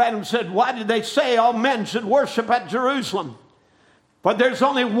indictment, Brother Branham said, why did they say all men should worship at Jerusalem? But there's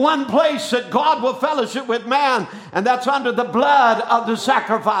only one place that God will fellowship with man, and that's under the blood of the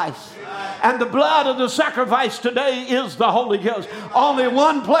sacrifice. And the blood of the sacrifice today is the Holy Ghost. Only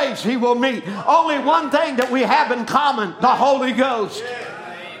one place he will meet. Only one thing that we have in common, the Holy Ghost.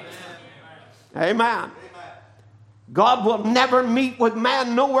 Amen. God will never meet with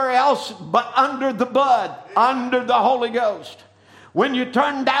man nowhere else but under the blood, under the Holy Ghost. When you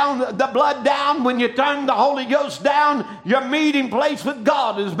turn down the blood down, when you turn the Holy Ghost down, your meeting place with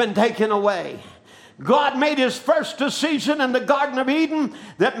God has been taken away. God made his first decision in the Garden of Eden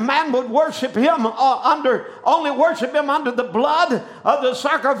that man would worship him only worship him under the blood of the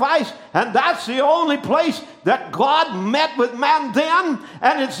sacrifice. And that's the only place that God met with man then.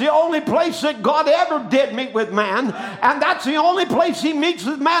 And it's the only place that God ever did meet with man. And that's the only place he meets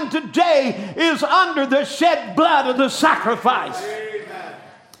with man today is under the shed blood of the sacrifice.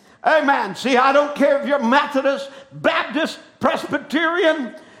 Amen. See, I don't care if you're Methodist, Baptist,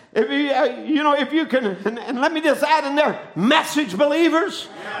 Presbyterian, if you can, and let me just add in there, message believers,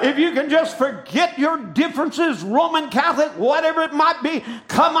 if you can just forget your differences, Roman Catholic, whatever it might be,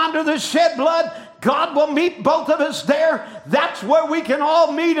 come under the shed blood, God will meet both of us there. That's where we can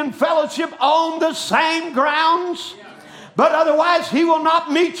all meet in fellowship on the same grounds. But otherwise, he will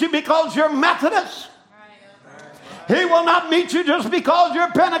not meet you because you're Methodist. He will not meet you just because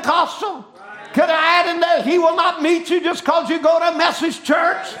you're Pentecostal. Could I add in there, he will not meet you just because you go to a message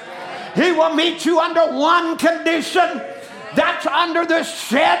church. He will meet you under one condition. That's under the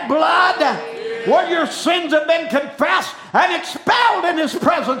shed blood, where your sins have been confessed and expelled in his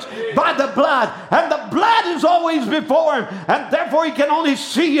presence by the blood. And the blood is always before him, and therefore he can only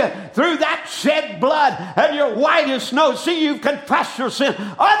see you through that shed blood, and you're white as snow. See, you've confessed your sin.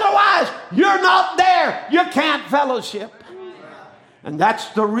 Otherwise, you're not there. You can't fellowship. And that's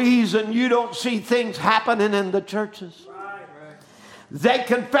the reason you don't see things happening in the churches. They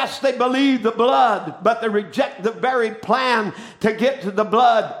confess they believe the blood, but they reject the very plan to get to the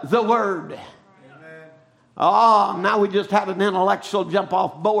blood, the Word. Oh, now we just had an intellectual jump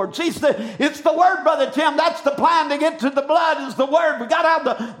off board. See, it's the Word, Brother Tim. That's the plan to get to the blood is the Word. We got to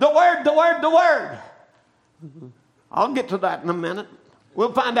have the Word, the Word, the Word. I'll get to that in a minute.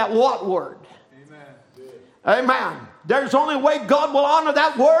 We'll find out what Word. Amen. Amen. There's only a way God will honor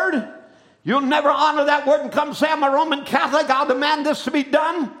that Word. You'll never honor that Word and come say, I'm a Roman Catholic. I'll demand this to be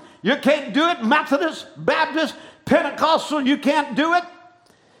done. You can't do it. Methodist, Baptist, Pentecostal, you can't do it.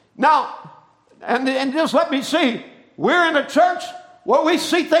 Now, and just let me see. We're in a church where we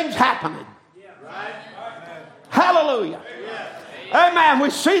see things happening. Right. Hallelujah. Amen. Amen. We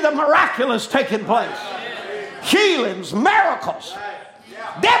see the miraculous taking place. Healings, miracles.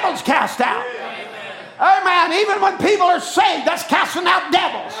 Devils cast out. Amen. Even when people are saved, that's casting out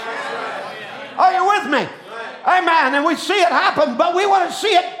devils. Are you with me? Amen. And we see it happen, but we want to see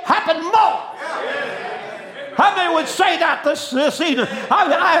it happen more. How many would say that this evening?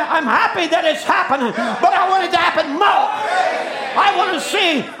 I'm happy that it's happening, but I want it to happen more. I want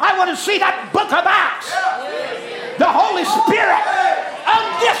to see that book of Acts, the Holy Spirit on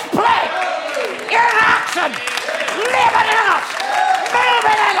display, in action, living in us,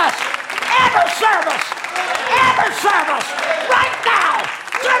 moving in us, every service, right now,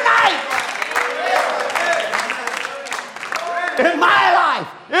 tonight, in my life,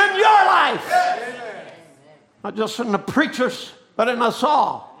 in your life. Not just in the preachers, but in us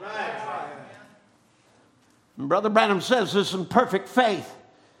all. And Brother Branham says this in perfect faith.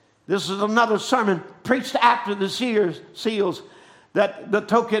 This is another sermon preached after the seals that the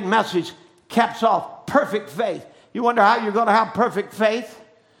token message caps off perfect faith. You wonder how you're going to have perfect faith?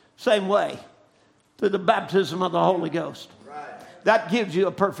 Same way, through the baptism of the Holy Ghost. That gives you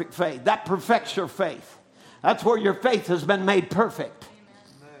a perfect faith. That perfects your faith. That's where your faith has been made perfect.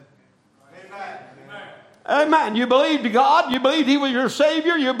 Amen. You believed God. You believed He was your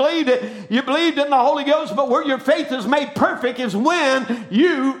Savior. You believed in the Holy Ghost. But where your faith is made perfect is when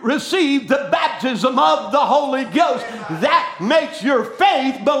you receive the baptism of the Holy Ghost. That makes your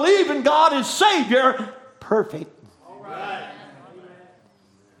faith, believing God as Savior, perfect.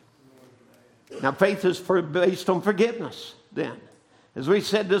 Now, faith is based on forgiveness, then. As we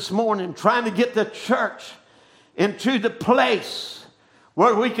said this morning, trying to get the church into the place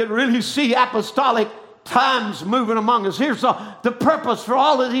where we can really see apostolic times moving among us. Here's the purpose for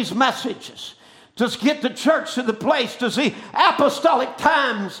all of these messages. Just get the church to the place to see apostolic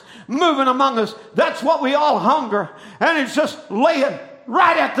times moving among us. That's what we all hunger. And it's just laying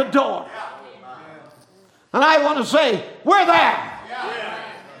right at the door. And I want to say, we're there.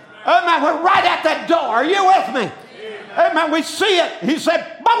 Amen. We're right at that door. Are you with me? Amen. We see it. He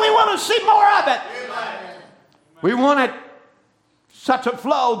said, but we want to see more of it. We want it such a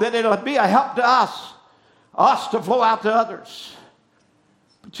flow that it'll be a help to us to flow out to others.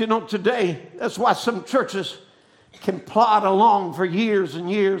 But you know, today, that's why some churches can plod along for years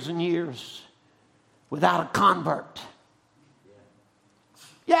and years and years without a convert.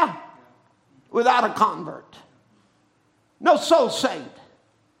 Yeah, without a convert. No soul saved.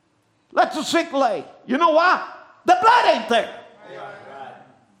 Let the sick lay. You know why? The blood ain't there.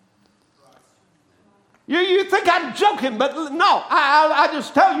 You think I'm joking, but no, I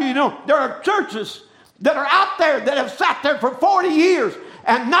just tell you, there are churches that are out there that have sat there for 40 years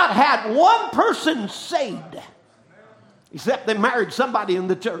and not had one person saved, except they married somebody in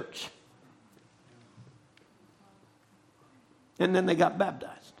the church. And then they got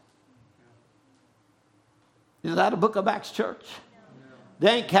baptized. Is that a Book of Acts church? They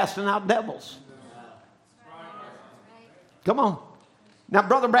ain't casting out devils. Come on. Now,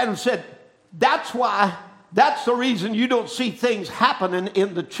 Brother Branham said, that's the reason you don't see things happening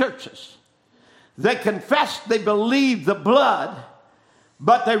in the churches. They confess they believe the blood,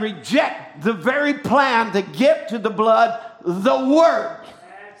 but they reject the very plan to get to the blood, the Word.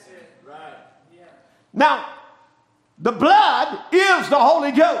 That's it. Right. Yeah. Now, the blood is the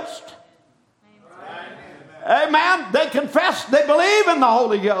Holy Ghost. Amen. Amen. They confess they believe in the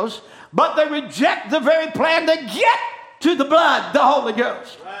Holy Ghost, but they reject the very plan to get to the blood, the Holy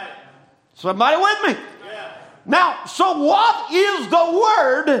Ghost. Right. Somebody with me? Yeah. Now, so what is the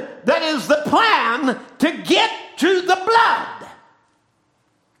Word that is the plan to get to the blood?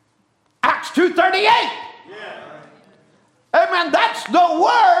 Acts 2:38. Yeah. Amen. That's the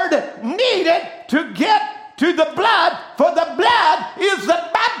Word needed to get to the blood, for the blood is the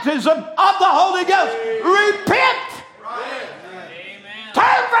baptism of the Holy Ghost. Repent. Right.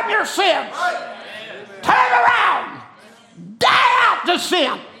 Turn from your sins. Right. Turn around. Die out to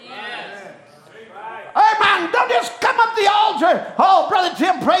sin. Amen. Don't just come up off the altar. Oh, Brother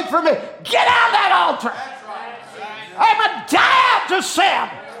Tim, pray for me. Get out of that altar. Amen. Die out to sin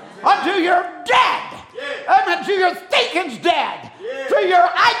until you're dead. Amen. Until your thinking's dead. Till your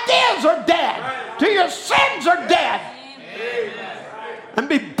ideas are dead. Till your sins are dead. And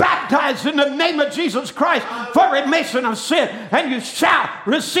be baptized in the name of Jesus Christ for remission of sin, and you shall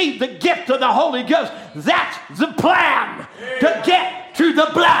receive the gift of the Holy Ghost. That's the plan to get to the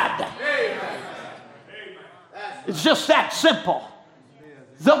blood. It's just that simple.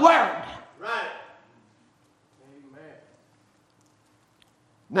 The Word.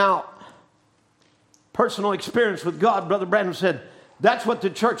 Now, personal experience with God, Brother Branham said, that's what the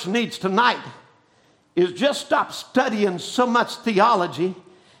church needs tonight, is just stop studying so much theology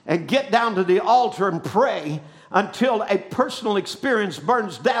and get down to the altar and pray until a personal experience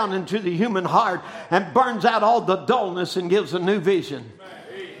burns down into the human heart and burns out all the dullness and gives a new vision.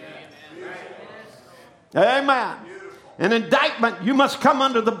 Amen. An indictment, you must come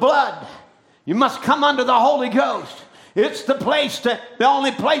under the blood. You must come under the Holy Ghost. It's the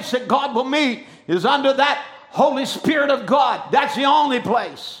only place that God will meet is under that Holy Spirit of God. That's the only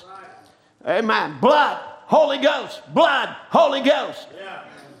place. Amen. Blood, Holy Ghost. Blood, Holy Ghost.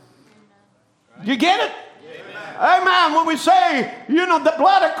 You get it? Amen. When we say, the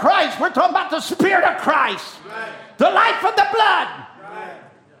blood of Christ, we're talking about the Spirit of Christ. The life of the blood.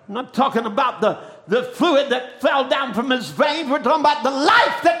 I'm not talking about the fluid that fell down from his veins. We're talking about the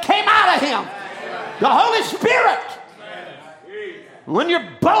life that came out of him. The Holy Spirit. When you're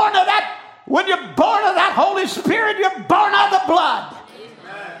born of that Holy Spirit, you're born of the blood.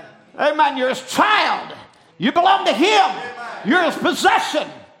 Amen. You're his child. You belong to him. You're his possession.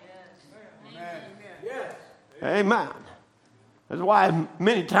 Amen. That's why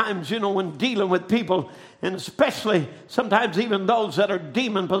many times, when dealing with people, and especially sometimes even those that are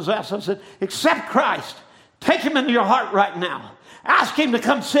demon-possessed, I said, accept Christ. Take him into your heart right now. Ask him to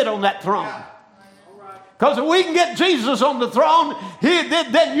come sit on that throne. Because if we can get Jesus on the throne,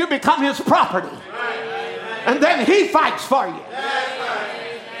 then you become his property. And then he fights for you.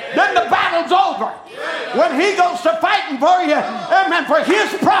 Then the battle's over. When he goes to fighting for you, amen, for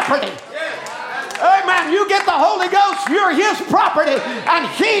his property. Amen. You get the Holy Ghost, you're his property, and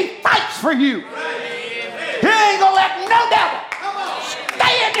he fights for you. He ain't going to let no devil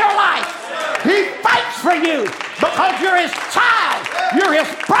stay in your life. He fights for you because you're his child. You're his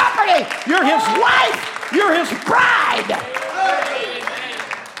property. You're his wife. You're his bride.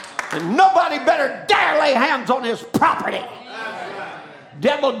 And nobody better dare lay hands on his property.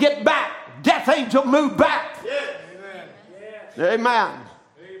 Devil, get back. Death angel, move back. Amen.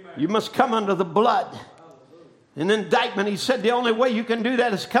 You must come under the blood. In indictment, he said the only way you can do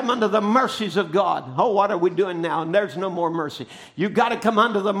that is come under the mercies of God. Oh, what are we doing now? And there's no more mercy. You've got to come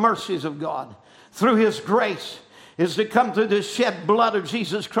under the mercies of God. Through his grace is to come through the shed blood of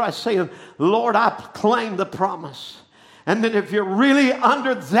Jesus Christ, saying, Lord, I claim the promise. And then if you're really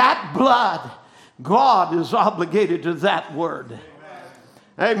under that blood, God is obligated to that word.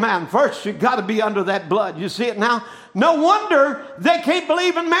 Amen. First, you've got to be under that blood. You see it now? No wonder they can't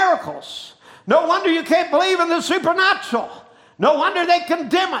believe in miracles. No wonder you can't believe in the supernatural. No wonder they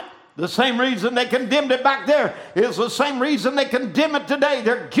condemn it. The same reason they condemned it back there is the same reason they condemn it today.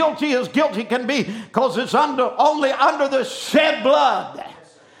 They're guilty as guilty can be because it's only under the shed blood.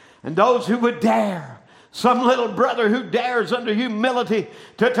 And those who would dare, some little brother who dares under humility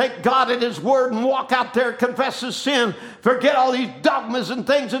to take God at his word and walk out there, confess his sin, forget all these dogmas and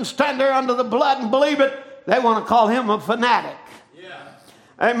things and stand there under the blood and believe it, they want to call him a fanatic.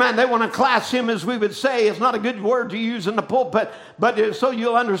 Amen. They want to class him, as we would say, it's not a good word to use in the pulpit, but so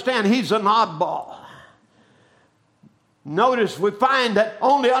you'll understand he's an oddball. Notice we find that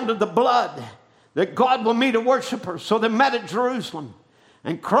only under the blood that God will meet a worshiper. So they met at Jerusalem.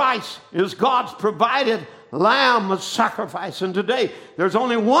 And Christ is God's provided lamb of sacrifice. And today there's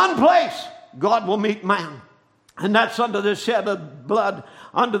only one place God will meet man. And that's under the shed of blood,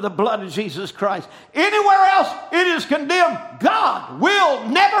 under the blood of Jesus Christ. Anywhere else it is condemned. God will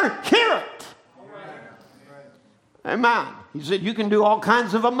never hear it. Amen. He said you can do all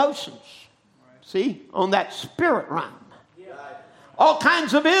kinds of emotions. See, on that spirit realm. All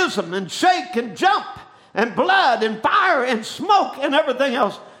kinds of ism and shake and jump and blood and fire and smoke and everything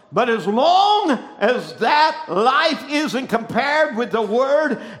else. But as long as that life isn't compared with the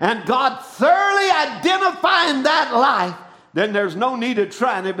Word and God thoroughly identifying that life, then there's no need of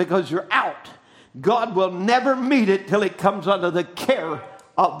trying it because you're out. God will never meet it till it comes under the care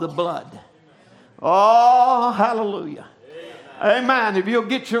of the blood. Oh, hallelujah. Amen. If you'll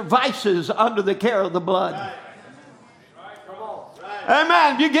get your vices under the care of the blood.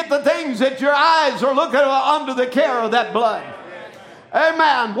 Amen. You get the things that your eyes are looking under the care of that blood.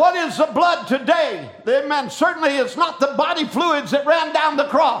 Amen. What is the blood today? Amen. Certainly it's not the body fluids that ran down the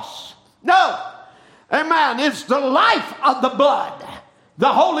cross. No. Amen. It's the life of the blood. The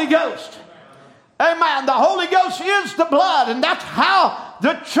Holy Ghost. Amen. The Holy Ghost is the blood, and that's how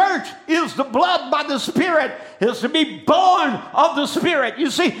the church is the blood by the Spirit, is to be born of the Spirit.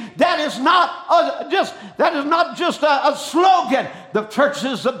 You see, that is not just a slogan. The church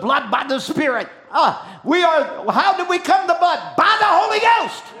is the blood by the Spirit. How do we come to blood? By the Holy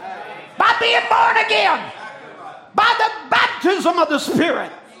Ghost. By being born again. By the baptism of the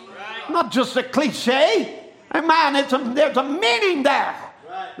Spirit. Not just a cliche. Amen. There's a meaning there.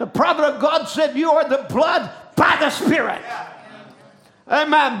 The prophet of God said, you are the blood by the Spirit.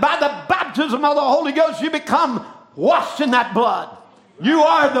 Amen. By the baptism of the Holy Ghost, you become washed in that blood. You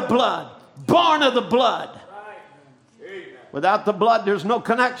are the blood, born of the blood. Without the blood, there's no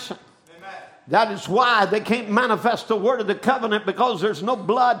connection. That is why they can't manifest the word of the covenant, because there's no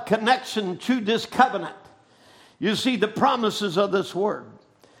blood connection to this covenant. You see the promises of this word.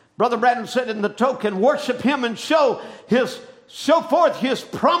 Brother Branham said in the token, worship him and show forth his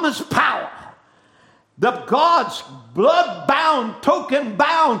promised power. The God's blood-bound,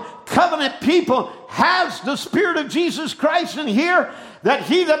 token-bound, covenant people has the Spirit of Jesus Christ in here, that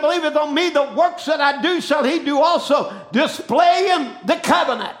he that believeth on me, the works that I do shall he do also, displaying the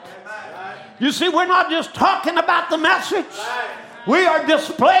covenant. You see, we're not just talking about the message. We are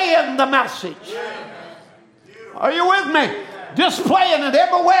displaying the message. Are you with me? Displaying it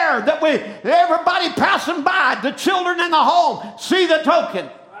everywhere, that everybody passing by, the children in the home see the token.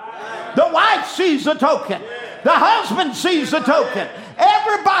 The wife sees the token. The husband sees the token.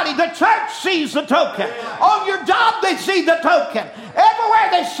 Everybody, the church sees the token. On your job, they see the token. Everywhere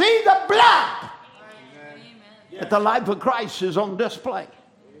they see the blood. That the life of Christ is on display.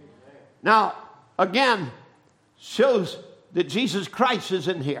 Now, again, shows that Jesus Christ is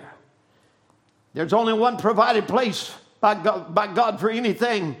in here. There's only one provided place by God for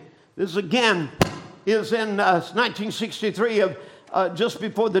anything. This again is in 1963 of just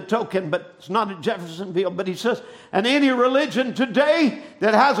before the token, but it's not at Jeffersonville. But he says, and any religion today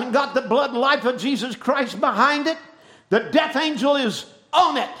that hasn't got the blood and life of Jesus Christ behind it, the death angel is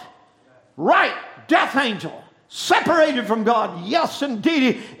on it. Right, death angel. Separated from God. Yes,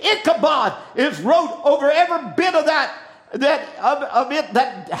 indeed. Ichabod is wrote over every bit of of it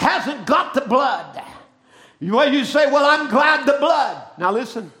that hasn't got the blood. Well, you say, well, I'm glad the blood. Now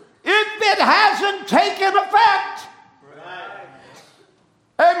listen, if it hasn't taken effect,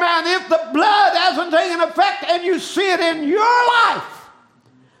 amen, if the blood hasn't taken effect and you see it in your life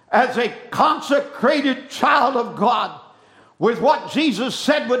as a consecrated child of God with what Jesus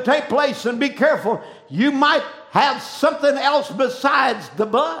said would take place, and be careful, you might have something else besides the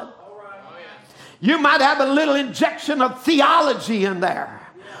blood. You might have a little injection of theology in there,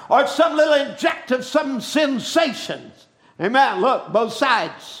 or some little inject of some sensations. Amen. Look, both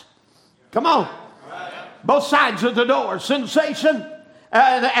sides. Come on. Both sides of the door. Sensation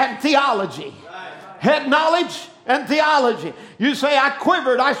and theology. Head knowledge and theology. You say, I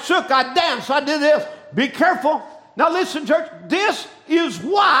quivered, I shook, I danced, I did this. Be careful. Now listen, church. This is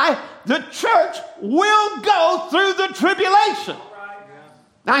why the church will go through the tribulation.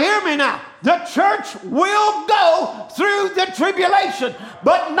 Now hear me now. The church will go through the tribulation,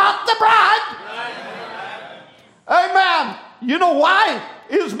 but not the bride. Amen. You know why?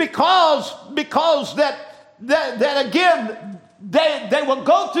 Is because that again, they will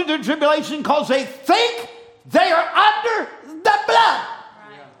go through the tribulation because they think they are under the blood.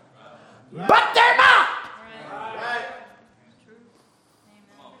 But they're not.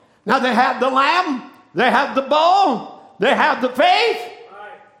 Now they have the lamb, they have the bowl, they have the faith,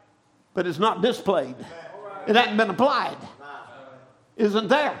 but it's not displayed. It hasn't been applied. Isn't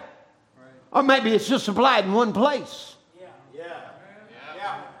there? Or maybe it's just applied in one place.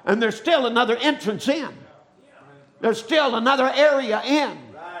 And there's still another entrance in. There's still another area in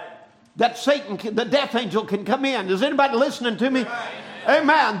that Satan, the death angel, can come in. Is anybody listening to me?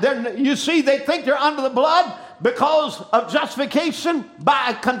 Amen. You see, they think they're under the blood because of justification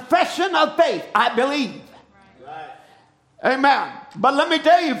by confession of faith. I believe. Amen. But let me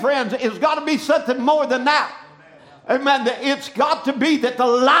tell you, friends, it's got to be something more than that. Amen. It's got to be that the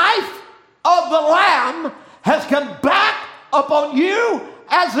life of the Lamb has come back upon you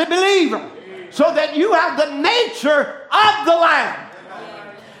as a believer, so that you have the nature of the Lamb.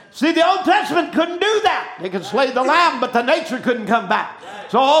 See, the Old Testament couldn't do that. They could slay the lamb, but the nature couldn't come back.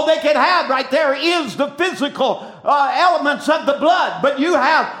 So all they could have right there is the physical elements of the blood. But you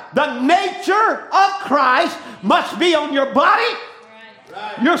have the nature of Christ must be on your body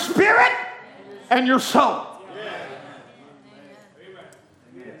Your spirit and your soul.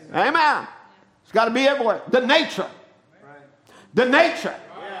 Amen. It's got to be everywhere. The nature. The nature.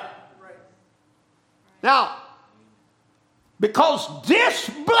 Now, because this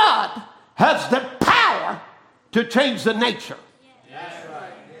blood has the power to change the nature.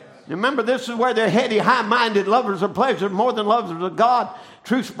 Remember, this is where they're heady, high-minded lovers of pleasure more than lovers of God,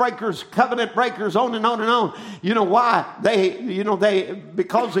 truce breakers, covenant breakers, on and on and on. You know why?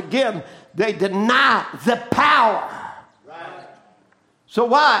 Because again, they deny the power. So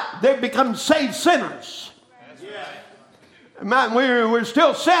why? They've become saved sinners. Man, we're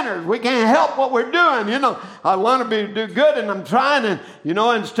still sinners. We can't help what we're doing. I want to do good, and I'm trying. And,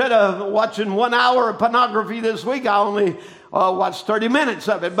 instead of watching 1 hour of pornography this week, I only watch 30 minutes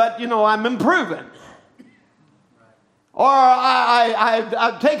of it. But, I'm improving. Or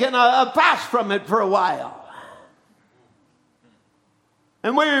I've taken a fast from it for a while.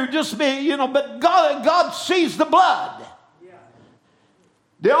 And we're just but God sees the blood.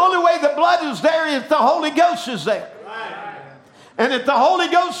 The only way the blood is there is if the Holy Ghost is there. And if the Holy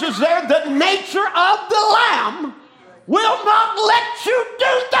Ghost is there, the nature of the Lamb will not let you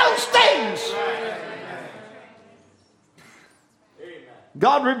do those things.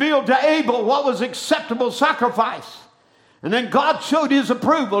 God revealed to Abel what was acceptable sacrifice. And then God showed his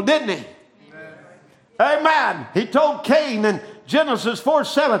approval, didn't he? Amen. He told Cain in Genesis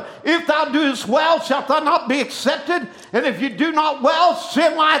 4:7, if thou doest well, shalt thou not be accepted? And if you do not well,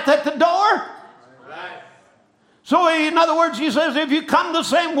 sin lieth at the door. So in other words, he says, if you come the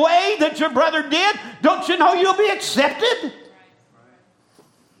same way that your brother did, don't you know you'll be accepted?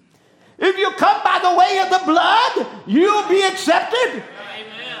 If you come by the way of the blood, you'll be accepted.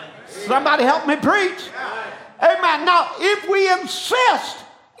 Amen. Somebody help me preach. Amen. Now, if we insist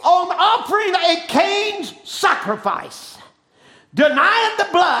on offering a Cain's sacrifice, denying the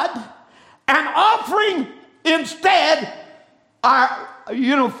blood, and offering instead our,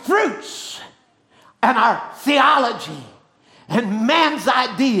 fruits, and our theology, and man's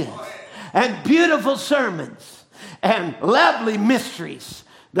ideas, and beautiful sermons, and lovely mysteries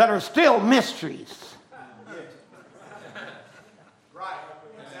that are still mysteries.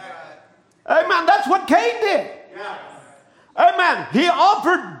 Amen. That's what Cain did. Amen. He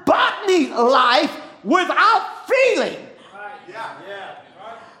offered botany life without feeling.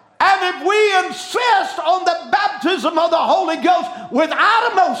 And if we insist on the baptism of the Holy Ghost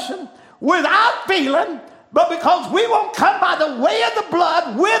without emotion, without feeling, but because we won't come by the way of the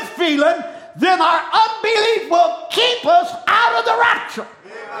blood with feeling, then our unbelief will keep us out of the rapture.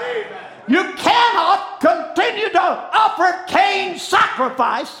 Amen. You cannot continue to offer Cain's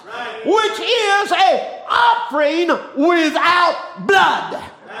sacrifice, which is an offering without blood,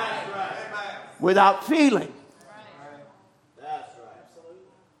 without feeling.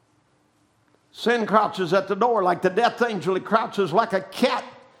 Sin crouches at the door like the death angel. He crouches like a cat.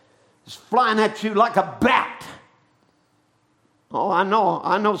 It's flying at you like a bat. Oh, I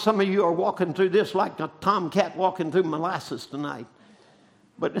know some of you are walking through this like a tomcat walking through molasses tonight.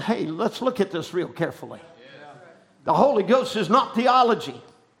 But hey, let's look at this real carefully. The Holy Ghost is not theology.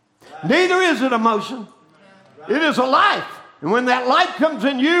 Neither is it emotion. It is a life. And when that life comes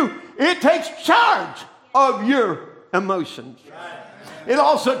in you, it takes charge of your emotions. It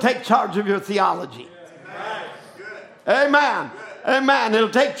also takes charge of your theology. Amen. Amen. It'll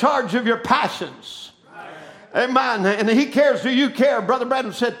take charge of your passions. Amen. And he cares. Do you care? Brother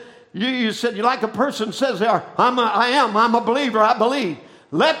Branham said, you said you like a person says they are. I'm a believer. I believe.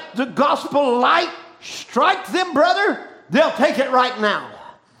 Let the gospel light strike them, brother. They'll take it right now.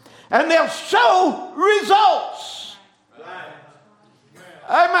 And they'll show results.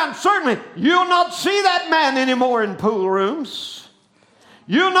 Amen. Certainly, you'll not see that man anymore in pool rooms.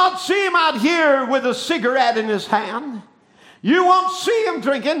 You'll not see him out here with a cigarette in his hand. You won't see him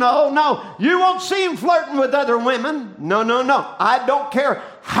drinking. No. You won't see him flirting with other women. No. I don't care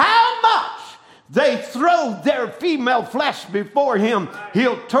how much they throw their female flesh before him.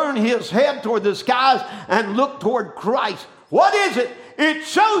 He'll turn his head toward the skies and look toward Christ. What is it? It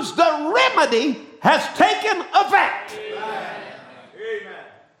shows the remedy has taken effect. Amen.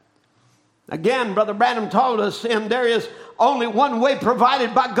 Again, Brother Branham told us, and there is only one way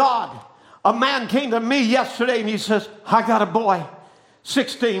provided by God. A man came to me yesterday and he says, I got a boy,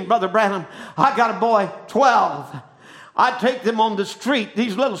 16, Brother Branham. I got a boy, 12. I take them on the street,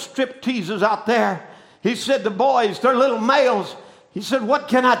 these little strip teasers out there. He said, the boys, they're little males. He said, what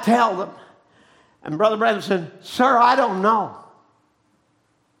can I tell them? And Brother Branham said, sir, I don't know.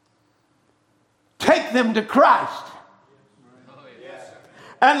 Take them to Christ.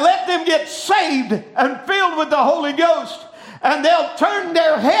 And let them get saved and filled with the Holy Ghost. and they'll turn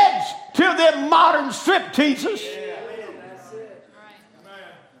their heads to them modern strip teasers.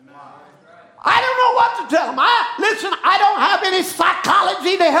 I don't know what to tell them. Listen, I don't have any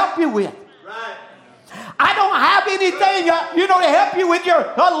psychology to help you with. I don't have anything, to help you with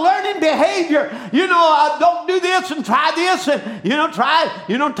your learning behavior. Don't do this and try this,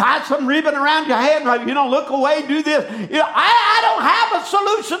 and tie some ribbon around your head, and look away, do this. I don't have a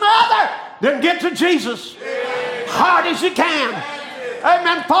solution other than get to Jesus hard as you can.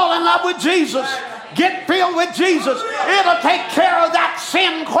 Amen. Fall in love with Jesus. Get filled with Jesus. It'll take care of that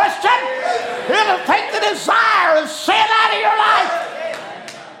sin question. It'll take the desire of sin out of your life.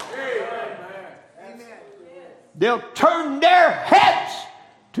 They'll turn their heads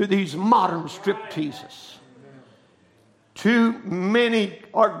to these modern strip teasers. Too many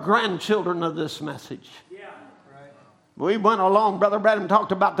are grandchildren of this message. We went along, Brother Branham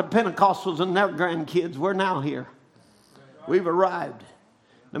talked about the Pentecostals and their grandkids. We're now here. We've arrived.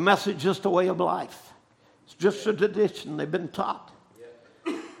 The message is just a way of life. It's just a tradition they've been taught.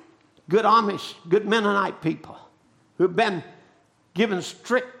 Good Amish, good Mennonite people who've been given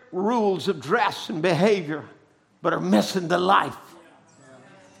strict rules of dress and behavior, but are missing the life.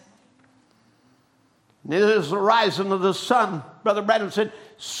 And it is the rising of the sun. Brother Branham said,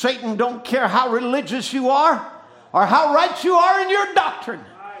 Satan don't care how religious you are or how right you are in your doctrine.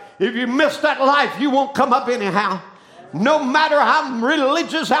 If you miss that life, you won't come up anyhow. No matter how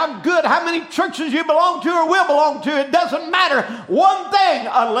religious, how good, how many churches you belong to or will belong to, it doesn't matter one thing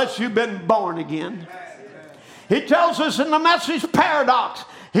unless you've been born again. He tells us in the Message Paradox,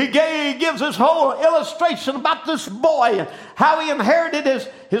 he gives this whole illustration about this boy and how he inherited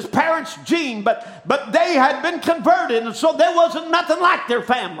his parents' gene, but they had been converted, and so there wasn't nothing like their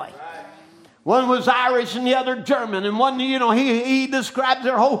family. One was Irish and the other German, and one, he describes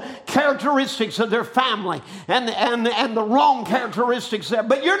their whole characteristics of their family and the wrong characteristics there.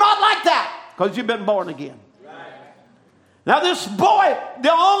 But you're not like that because you've been born again. Now this boy,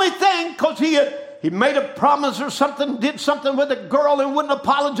 the only thing, because he made a promise or something, did something with a girl and wouldn't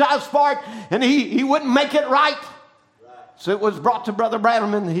apologize for it, and he wouldn't make it right. So it was brought to Brother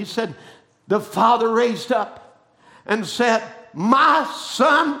Branham, and he said, the father raised up and said, my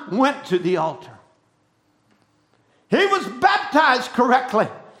son went to the altar. He was baptized correctly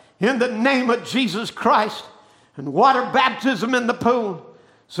in the name of Jesus Christ, and water baptism in the pool.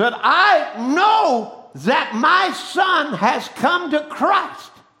 Said, I know that my son has come to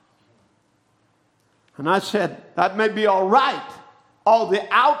Christ. And I said, that may be all right, all the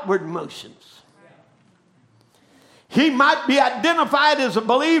outward motions. He might be identified as a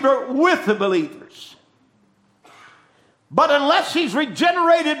believer with the believers. But unless he's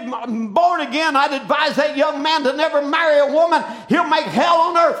regenerated, born again, I'd advise that young man to never marry a woman. He'll make hell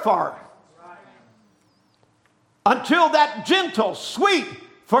on earth for her. Until that gentle, sweet,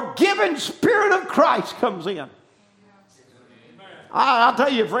 forgiving Spirit of Christ comes in. I'll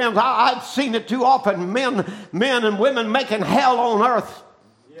tell you, friends, I've seen it too often. Men and women making hell on earth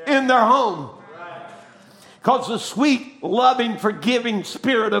in their home. Because the sweet, loving, forgiving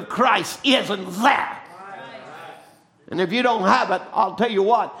Spirit of Christ isn't there. And if you don't have it, I'll tell you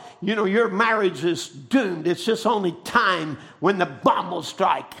what, your marriage is doomed. It's just only time when the bomb will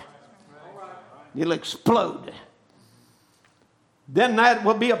strike. You'll explode. Then that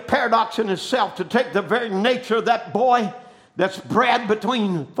will be a paradox in itself to take the very nature of that boy that's bred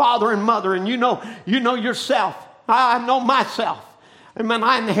between father and mother. And you know yourself. I know myself. I mean,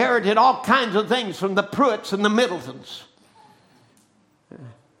 I inherited all kinds of things from the Pruitts and the Middletons.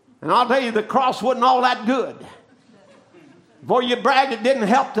 And I'll tell you, the cross wasn't all that good. Before you brag, it didn't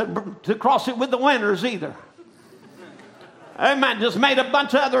help to cross it with the winners either. Amen. Just made a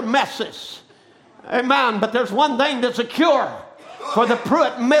bunch of other messes. Amen. But there's one thing that's a cure for the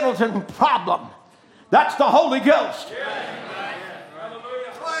Pruitt-Middleton problem. That's the Holy Ghost.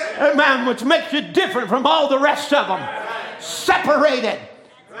 Amen. Which makes you different from all the rest of them. Separated.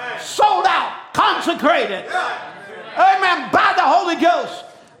 Sold out. Consecrated. Amen. By the Holy Ghost.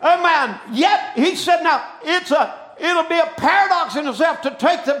 Amen. Yet, he said, now, it'll be a paradox in itself to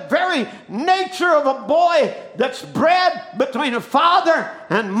take the very nature of a boy that's bred between a father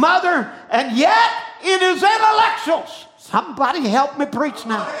and mother, and yet it is intellectuals. Somebody help me preach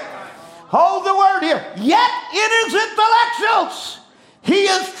now. Hold the word here. Yet it is intellectuals. He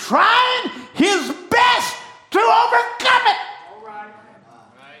is trying his best to overcome it.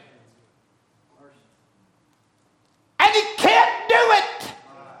 And he can't do it.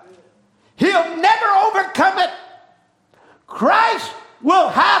 He'll never overcome it. Christ will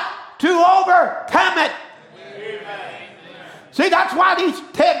have to overcome it. Amen. See, that's why these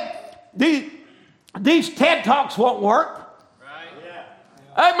TED Talks won't work.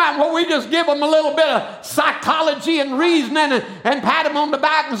 Amen. Well, we just give them a little bit of psychology and reasoning and pat them on the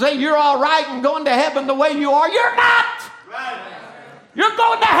back and say, you're all right and going to heaven the way you are. You're not. You're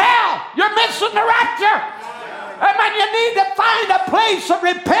going to hell. You're missing the rapture. Amen. You need to find a place of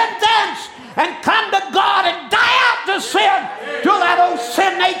repentance and come to God and die out to sin till that old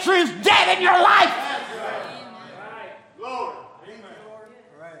sin nature is dead in your life.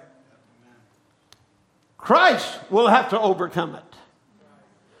 Christ will have to overcome it.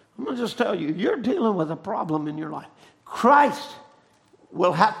 I'm going to just tell you, you're dealing with a problem in your life. Christ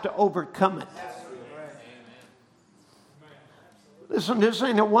will have to overcome it. Listen, this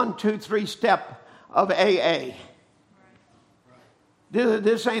ain't a 1, 2, 3 step of AA.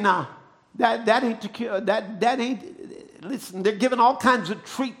 This ain't a, that ain't to cure, that ain't, listen, they're giving all kinds of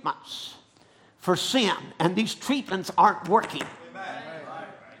treatments for sin, and these treatments aren't working.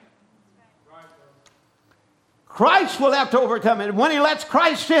 Christ will have to overcome it. And when he lets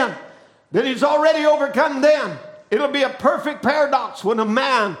Christ in, then he's already overcome then. It'll be a perfect paradox when a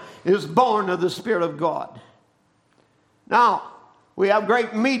man is born of the Spirit of God. Now, we have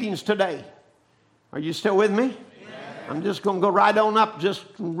great meetings today. Are you still with me? Yeah. I'm just going to go right on up, just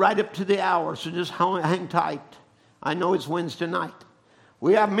right up to the hour, so just hang tight. I know it's Wednesday night.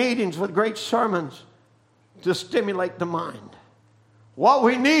 We have meetings with great sermons to stimulate the mind. What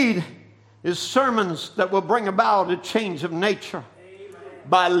we need is sermons that will bring about a change of nature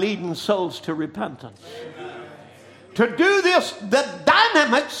by leading souls to repentance. Amen. To do this, the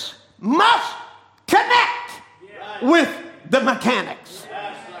dynamics must connect with the mechanics.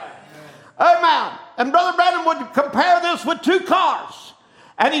 Amen. And Brother Branham would compare this with two cars.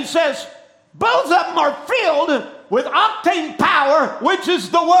 And he says, both of them are filled with octane power, which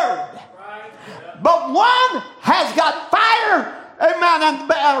is the Word. But one has got fire, amen, and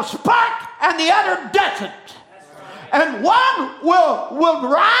a spark, and the other doesn't. And one will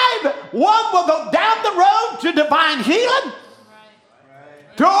drive, one will go down the road to divine healing,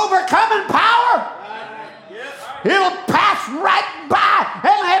 to overcoming power. It'll pass right by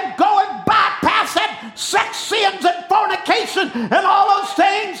and going by past that sex sins and fornication and all those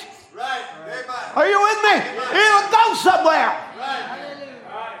things. Are you with me? It'll go somewhere.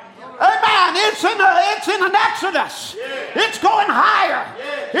 Amen. It's in an exodus. It's going higher.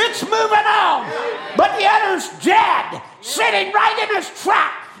 It's moving on. But the other's dead, sitting right in his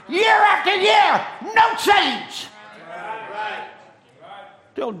trap, year after year, no change.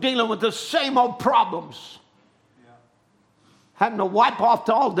 Still dealing with the same old problems. Having to wipe off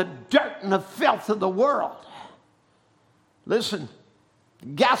all the dirt and the filth of the world. Listen.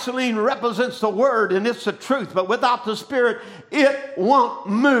 Gasoline represents the Word, and it's the truth. But without the Spirit, it won't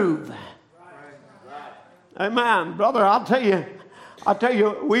move. Amen. Brother, I'll tell you,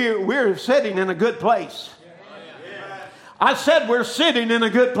 we're sitting in a good place. I said we're sitting in a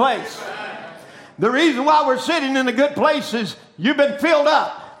good place. The reason why we're sitting in a good place is you've been filled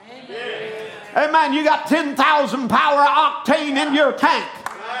up. Amen. You got 10,000 power octane in your tank.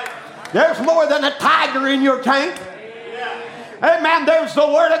 There's more than a tiger in your tank. Amen. There's the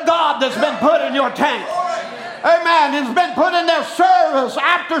Word of God that's been put in your tank. Amen. It's been put in there service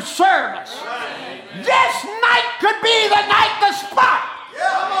after service. This night could be the night the spark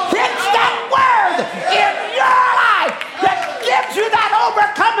hits that Word in your life that gives you that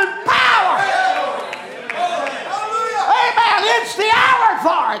overcoming power. Amen. It's the hour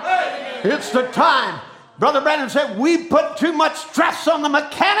for it. It's the time. Brother Branham said, we put too much stress on the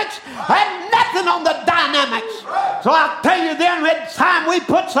mechanics and nothing on the dynamics. So I'll tell you then, it's time we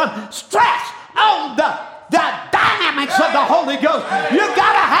put some stress on the dynamics of the Holy Ghost. You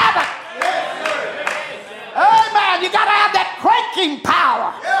got to have it. Amen. You got to have that cranking power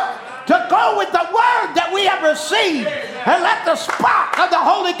to go with the Word that we have received and let the spark of the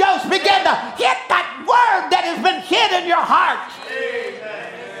Holy Ghost begin to hit that Word that has been hid in your heart.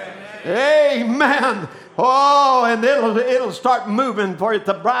 Amen. Oh, and it'll start moving for it.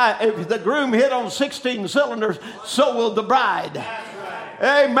 The bride, if the groom hit on 16 cylinders, so will the bride.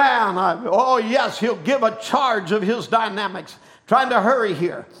 Amen. Oh, yes, he'll give a charge of his dynamics. Trying to hurry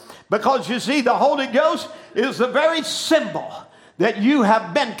here. Because you see, the Holy Ghost is the very symbol that you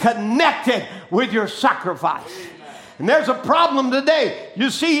have been connected with your sacrifice. And there's a problem today. You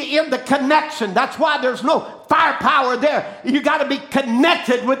see, in the connection, that's why there's no firepower there. You got to be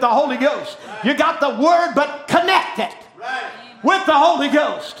connected with the Holy Ghost. You got the Word, but connected with the Holy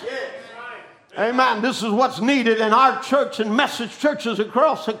Ghost. Amen. This is what's needed in our church and message churches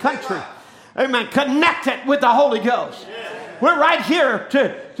across the country. Amen. Connected with the Holy Ghost. We're right here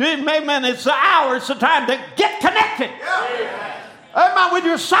amen, it's the hour, it's the time to get connected. Amen. With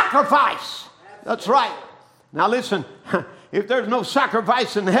your sacrifice. That's right. Now listen, if there's no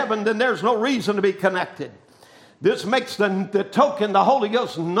sacrifice in heaven, then there's no reason to be connected. This makes the token, the Holy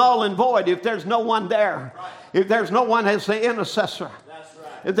Ghost, null and void if there's no one there. If there's no one as the intercessor.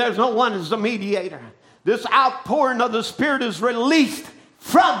 If there's no one as the mediator. This outpouring of the Spirit is released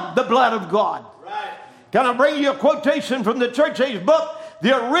from the blood of God. Can I bring you a quotation from the Church Age book?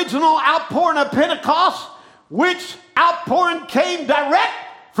 The original outpouring of Pentecost, which outpouring came direct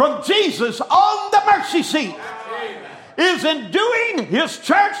from Jesus on the mercy seat, is enduing his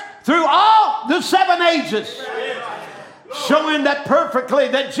church through all the 7 ages, showing that perfectly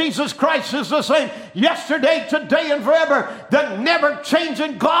that Jesus Christ is the same yesterday, today, and forever, the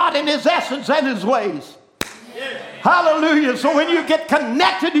never-changing God in his essence and his ways. Hallelujah. So when you get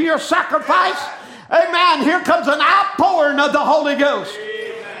connected to your sacrifice, amen, here comes an outpouring of the Holy Ghost,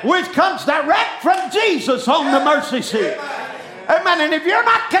 which comes direct from Jesus on the mercy seat. Amen. And if you're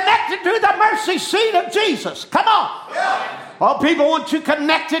not connected to the mercy seat of Jesus, come on. Well, people want you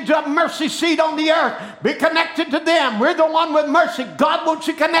connected to a mercy seat on the earth. Be connected to them. We're the one with mercy. God wants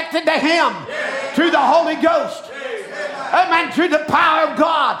you connected to him, to the Holy Ghost. Amen. To the power of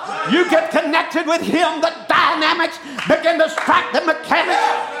God. You get connected with him. The dynamics begin to strike the mechanics.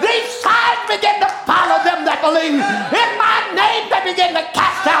 These signs begin to follow them that believe. In my name they begin to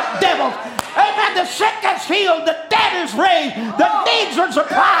cast out devils. Amen. The sick is healed. The dead is raised. The needs are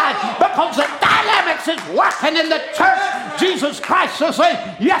supplied because the dynamics is working in the church. Jesus Christ is the same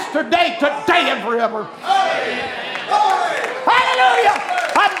yesterday, today, and forever. Hallelujah.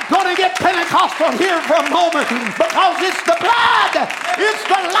 I'm going to get Pentecostal here for a moment because it's the blood. It's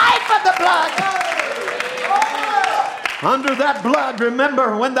the life of the blood. Under that blood,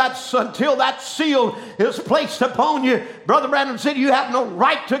 remember, until that seal is placed upon you, Brother Branham said you have no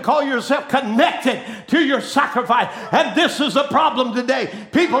right to call yourself connected to your sacrifice. And this is the problem today.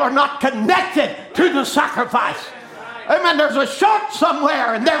 People are not connected to the sacrifice. Amen. There's a short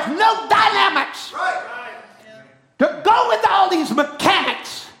somewhere and there's no dynamics to go with all these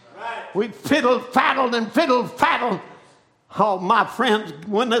mechanics. We fiddle-faddled and fiddle-faddled. Oh, my friends,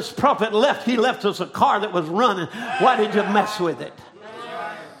 when this prophet left, he left us a car that was running. Why did you mess with it?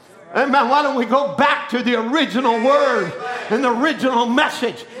 Amen. Why don't we go back to the original word and the original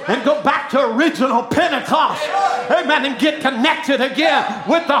message and go back to original Pentecost? Amen. And get connected again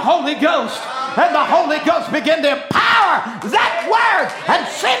with the Holy Ghost. And the Holy Ghost begin to empower that word and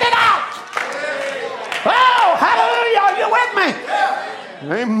send it out. Oh, hallelujah. Are you with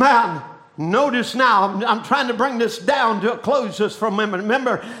me? Amen. Notice now, I'm trying to bring this down to a close just for a moment.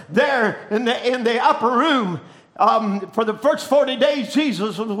 Remember, there in the upper room, for the first 40 days,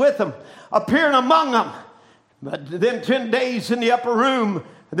 Jesus was with them, appearing among them. But then 10 days in the upper room,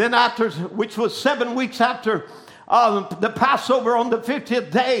 then after, which was 7 weeks after the Passover on the 50th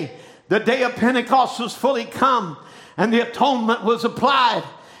day, the day of Pentecost was fully come, and the atonement was applied,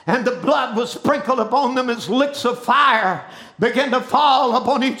 and the blood was sprinkled upon them as licks of fire begin to fall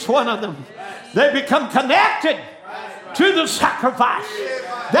upon each one of them. They become connected to the sacrifice.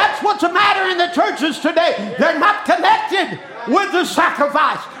 That's what's the matter in the churches today. They're not connected with the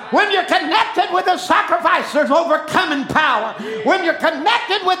sacrifice. When you're connected with the sacrifice, there's overcoming power. When you're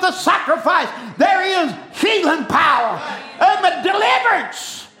connected with the sacrifice, there is healing power and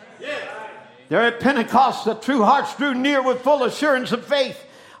deliverance. There at Pentecost, the true hearts drew near with full assurance of faith.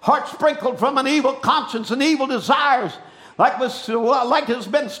 Hearts sprinkled from an evil conscience and evil desires, like has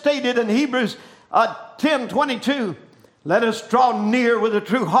been stated in Hebrews 10:22. Let us draw near with a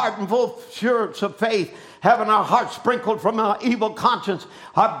true heart and full assurance of faith, having our hearts sprinkled from an evil conscience,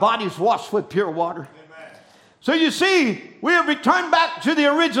 our bodies washed with pure water. Amen. So you see, we have returned back to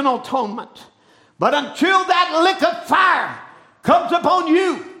the original atonement. But until that lick of fire comes upon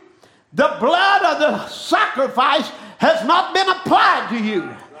you, the blood of the sacrifice has not been applied to you.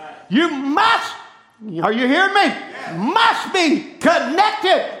 You must, are you hearing me? Must be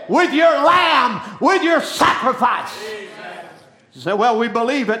connected with your lamb, with your sacrifice. You say, well, we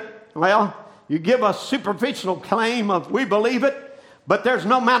believe it. Well, you give a superficial claim of we believe it, but there's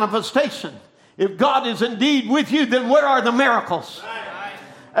no manifestation. If God is indeed with you, then where are the miracles?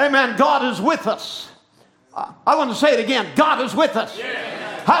 Amen. God is with us. I want to say it again. God is with us.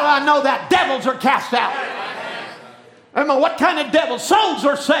 How do I know that? Devils are cast out. Amen. What kind of devils? Souls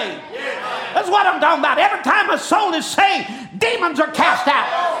are saved. That's what I'm talking about. Every time a soul is saved, demons are cast out.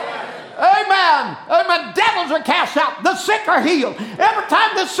 Amen. Amen. Devils are cast out. The sick are healed. Every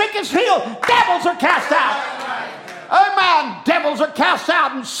time the sick is healed, devils are cast out. Amen. Devils are cast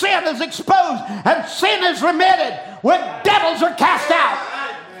out and sin is exposed and sin is remitted when devils are cast out.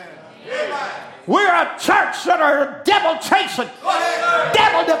 We're a church that are devil chasing,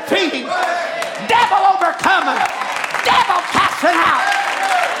 devil defeating, devil overcoming. devil casting out.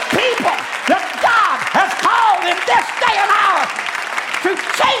 People that God has called in this day and hour to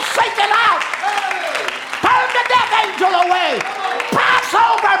chase Satan out. Turn the death angel away. Pass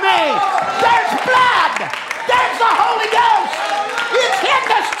over me. There's blood. There's the Holy Ghost. It's in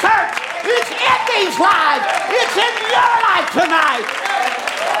this church. It's in these lives. It's in your life tonight.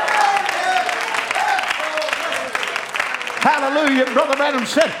 Hallelujah. Brother Branham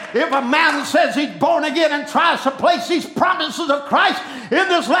said, if a man says he's born again and tries to place these promises of Christ in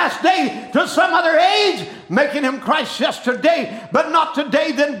this last day to some other age, making him Christ yesterday, but not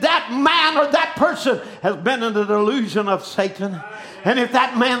today, then that man or that person has been in the delusion of Satan. And if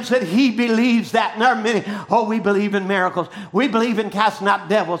that man said he believes that, and there are many, we believe in miracles. We believe in casting out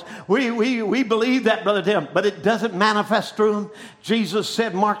devils. We believe that, Brother Tim, but it doesn't manifest through them. Jesus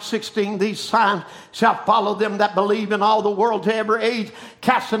said, Mark 16, these signs shall follow them that believe in all the world to every age,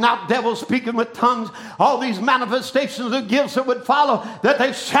 casting out devils, speaking with tongues, all these manifestations of gifts that would follow, that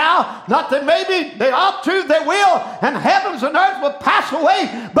they shall, not that maybe, they ought to, they will, and heavens and earth will pass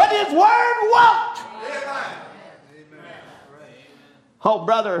away, but his word won't. Oh,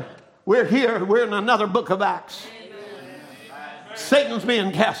 brother, we're here. We're in another book of Acts. Satan's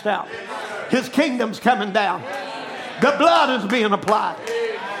being cast out. His kingdom's coming down. The blood is being applied.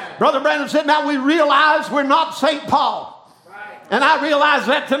 Brother Branham said, now we realize we're not St. Paul. And I realize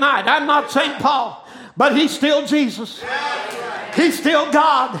that tonight. I'm not St. Paul, but he's still Jesus. He's still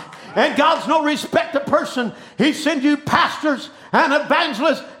God. And God's no respect of person. He sends you pastors and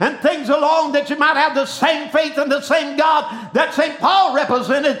evangelists and things along that you might have the same faith and the same God that St. Paul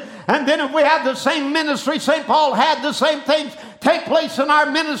represented. And then if we have the same ministry, St. Paul had the same things take place in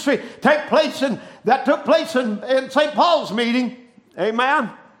our ministry, that took place in St. Paul's meeting. Amen.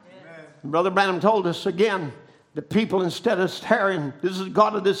 Brother Branham told us again, the people, instead of tarrying, this is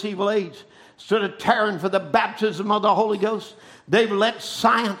God of this evil age, instead of tarrying for the baptism of the Holy Ghost, they've let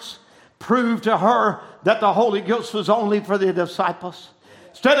science prove to her that the Holy Ghost was only for the disciples.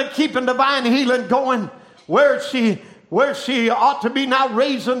 Instead of keeping divine healing going where she ought to be now,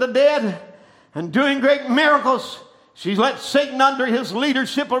 raising the dead and doing great miracles, she's let Satan, under his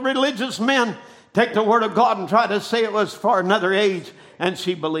leadership of religious men, take the word of God and try to say it was for another age, and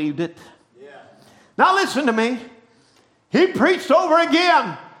she believed it. Now listen to me. He preached over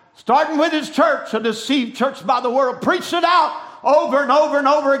again, starting with his church, a deceived church by the world, preached it out over and over and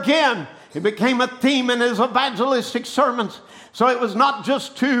over again. It became a theme in his evangelistic sermons. So it was not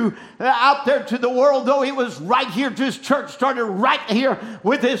just out there to the world, though. It was right here to his church, started right here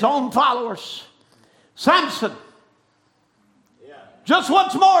with his own followers. Samson. Just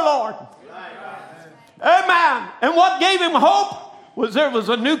once more, Lord. Amen. And what gave him hope was there was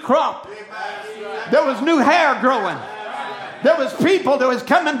a new crop. There was new hair growing. There was people that was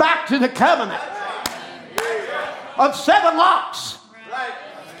coming back to the covenant of 7 locks,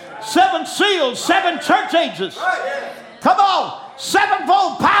 7 seals, 7 church ages. Come on,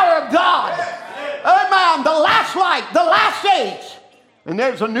 7-fold power of God. Amen. The last light, the last age. And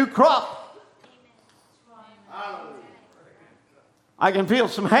there's a new crop. I can feel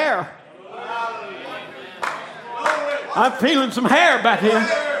some hair. I'm feeling some hair back here.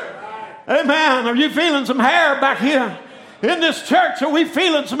 Amen. Are you feeling some hair back here? In this church, are we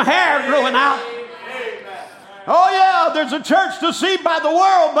feeling some hair growing out? Oh yeah, there's a church deceived by the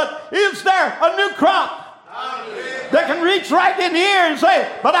world, but is there a new crop that can reach right in here and say,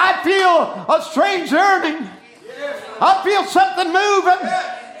 but I feel a strange yearning. I feel something moving.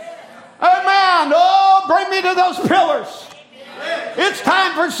 Amen. Oh, bring me to those pillars. It's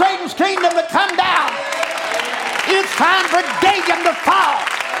time for Satan's kingdom to come down. It's time for Dagon to fall.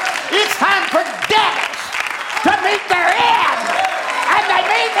 It's time for devils to meet their end. And they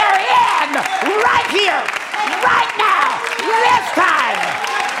meet their end right here, right now, this time.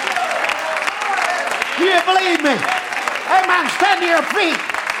 Do you believe me? Amen. Stand to your feet.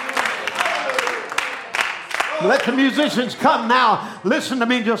 Let the musicians come now. Listen to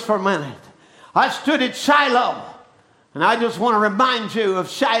me just for a minute. I stood at Shiloh, and I just want to remind you of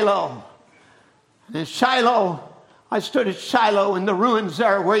Shiloh. And in Shiloh, I stood at Shiloh in the ruins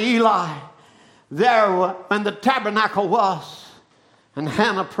there where Eli, there when the tabernacle was, and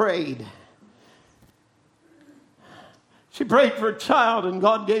Hannah prayed. She prayed for a child, and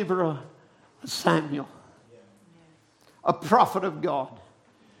God gave her a Samuel, a prophet of God,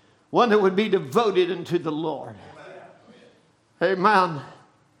 one that would be devoted unto the Lord. Amen.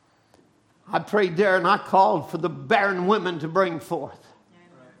 I prayed there, and I called for the barren women to bring forth.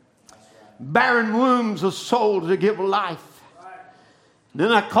 Barren wombs of souls to give life.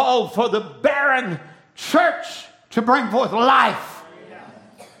 Then I called for the barren church to bring forth life.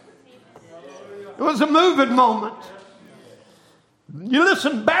 It was a moving moment. You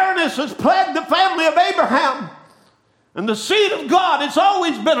listen, barrenness has plagued the family of Abraham. And the seed of God, it's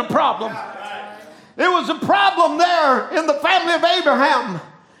always been a problem. It was a problem there in the family of Abraham.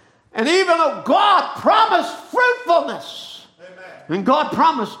 And even though God promised fruitfulness, and God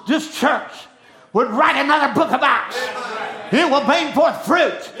promised this church would write another book of Acts. It will bring forth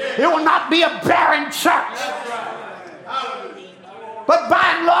fruit. It will not be a barren church. But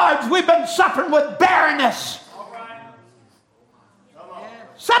by and large, we've been suffering with barrenness.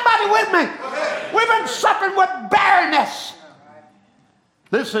 Somebody with me? We've been suffering with barrenness.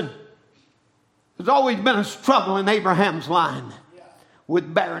 Listen, there's always been a struggle in Abraham's line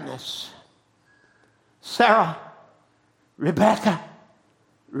with barrenness. Sarah, Rebecca,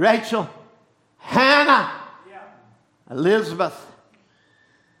 Rachel, Hannah, Elizabeth,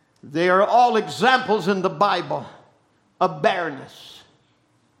 they are all examples in the Bible of barrenness.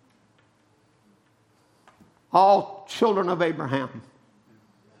 All children of Abraham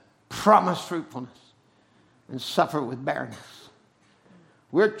promised fruitfulness and suffer with barrenness.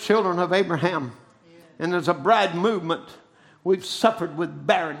 We're children of Abraham, and as a bride movement, we've suffered with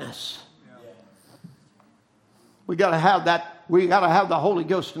barrenness. We got to have that. We got to have the Holy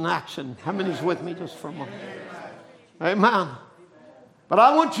Ghost in action. How many's with me just for a moment? Amen. But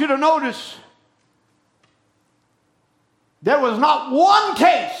I want you to notice there was not one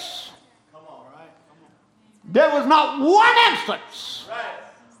case. There was not one instance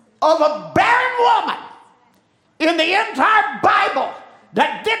of a barren woman in the entire Bible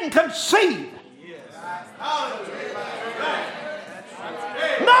that didn't conceive.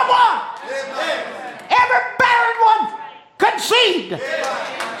 No one. Every barren one conceived.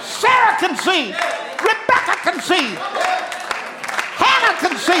 Sarah conceived. Rebecca conceived. Hannah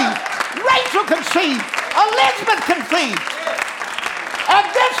conceived. Rachel conceived. Elizabeth conceived. And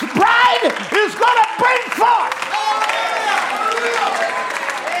this bride is going to bring forth.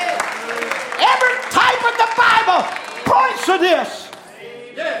 Every type in the Bible points to this.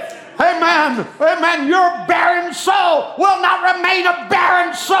 Amen. Amen. Your barren soul will not remain a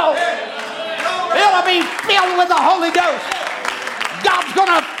barren soul. It'll be filled with the Holy Ghost. God's going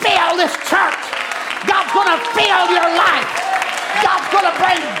to fill this church. God's going to fill your life. God's going to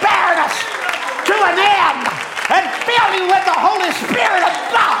bring barrenness to an end and fill you with the Holy Spirit of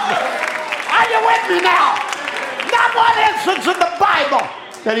God. Are you with me now? Not one instance in the Bible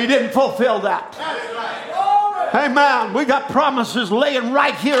that he didn't fulfill that. Amen. We got promises laying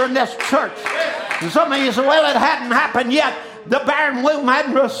right here in this church. And some of you say, well, it hadn't happened yet. The barren womb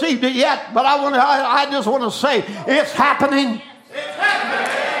hadn't received it yet. But I just want to say, it's happening.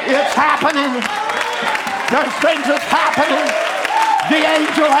 It's happening. There's things that's happening. The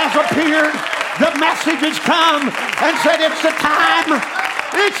angel has appeared. The message has come and said, it's the time.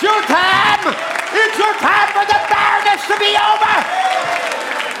 It's your time. It's your time for the barrenness to be over.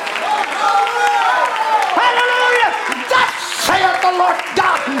 Hallelujah. Thus saith the Lord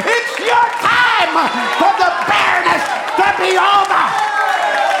God. It's your time for the barrenness to be over.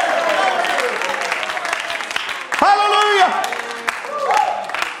 Hallelujah.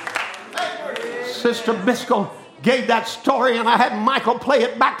 Sister Biscoe gave that story, and I had Michael play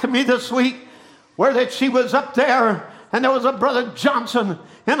it back to me this week, where that she was up there, and there was a Brother Johnson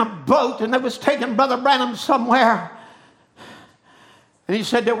in a boat, and they was taking Brother Branham somewhere. And he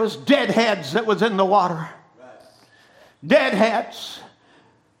said there was dead heads that was in the water. Dead heads.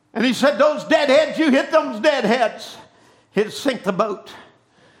 And he said those dead heads, you hit those dead heads, it'd sink the boat.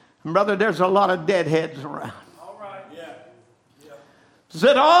 And brother, there's a lot of dead heads around. All right. Yeah.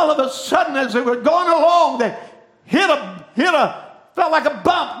 Said all of a sudden as they were going along, they felt like a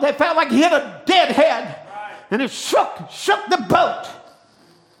bump. They felt like he hit a dead head. Right. And it shook the boat.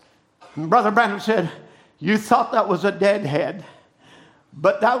 And Brother Branham said, you thought that was a dead head,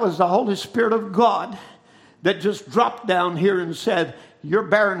 but that was the Holy Spirit of God that just dropped down here and said, your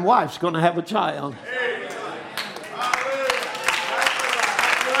barren wife's going to have a child.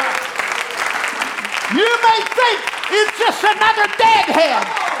 You may think it's just another dead head.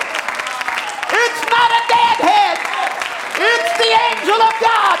 It's not a dead head. It's the angel of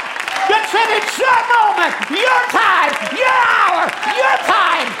God that said it's your moment, your time, your hour, your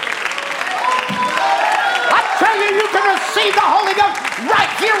time. I tell you, you can receive the Holy Ghost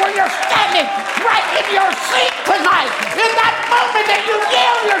right here where you're standing, right in your seat tonight. In that moment that you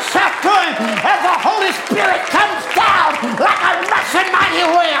yield yourself to Him as the Holy Spirit comes down like a rushing mighty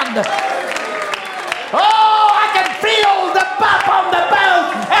wind. Oh, I can feel the bump on the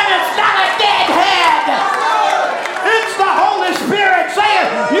boat, and it's not a dead head. It's the Holy Spirit saying,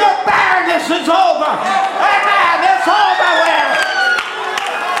 your barrenness is over. Amen. It's over with.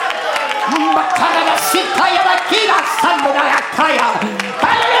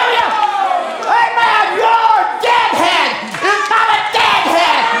 Hallelujah. Amen. Your deadhead is not a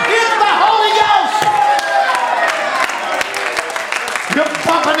deadhead. It's the Holy Ghost. You're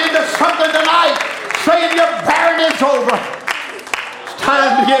bumping into something tonight saying your barren is over. It's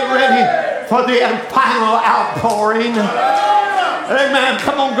time to get ready for the final outpouring. Amen.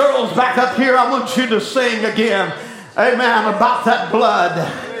 Come on, girls, back up here. I want you to sing again. Amen. About that blood.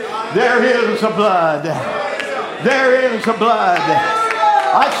 There is a blood. There is a blood.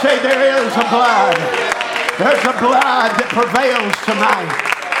 I say there is a blood. There's a blood that prevails tonight.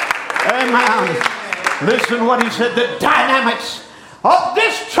 Amen. Listen what he said. The dynamics of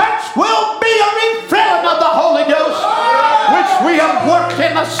this church will be a refilling of the Holy Ghost, which we have worked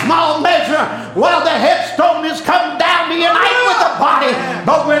in a small measure while the headstone is come down to unite with the body.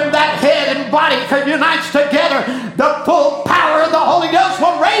 But when that head and body unites together, the full power of the Holy Ghost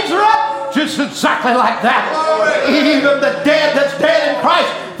will raise her up just exactly like that. Even the dead that's dead in Christ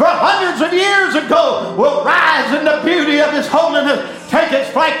for hundreds of years ago will rise in the beauty of His holiness, take its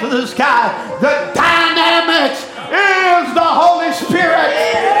flight to the sky. The dynamics is the Holy Spirit.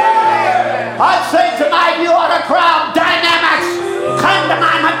 I say tonight you ought to cry out, dynamics, come to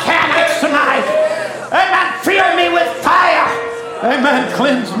my mechanics tonight. Amen. Fill me with fire. Amen.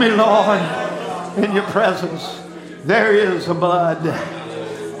 Cleanse me, Lord, in your presence. There is a blood.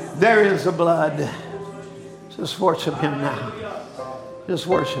 There is a blood. Just worship Him now. Just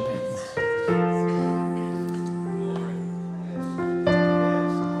worship Him.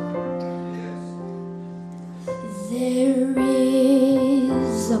 There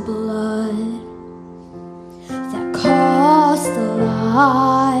is a blood that cost a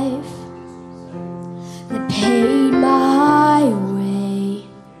life, that paid my way,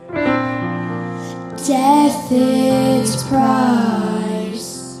 death its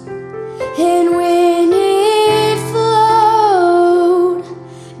price, and when it flowed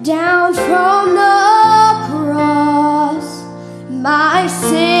down from the cross, my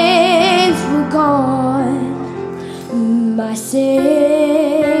sins were gone. My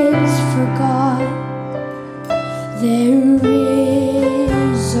sins forgot. There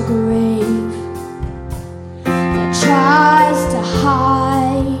is a grave that tries to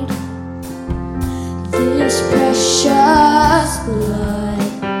hide this precious blood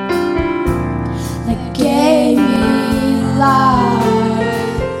that gave me life.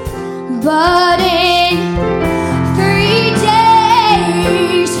 But in 3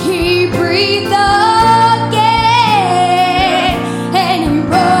 days He breathed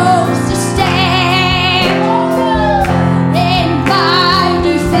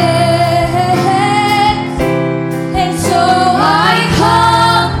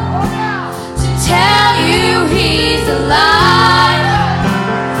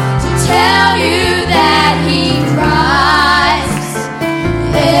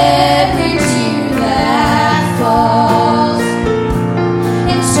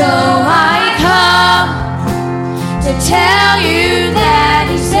tell you that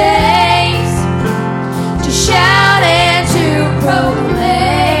He saves, to shout and to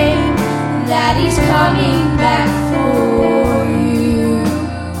proclaim that He's coming back for you.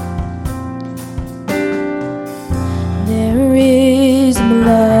 There is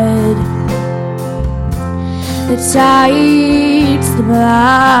blood that sights the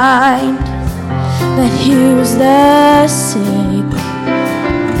blind, that heals the sick,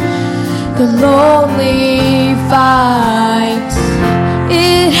 the lonely fight.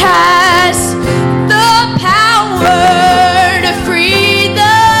 It has the power to free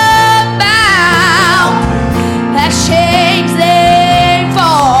the bound, that shakes they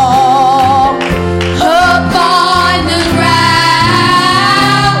fall upon the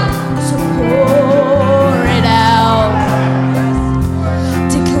ground. So pour it out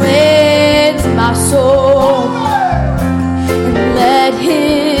to cleanse my soul, and let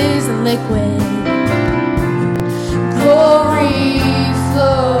His liquid glory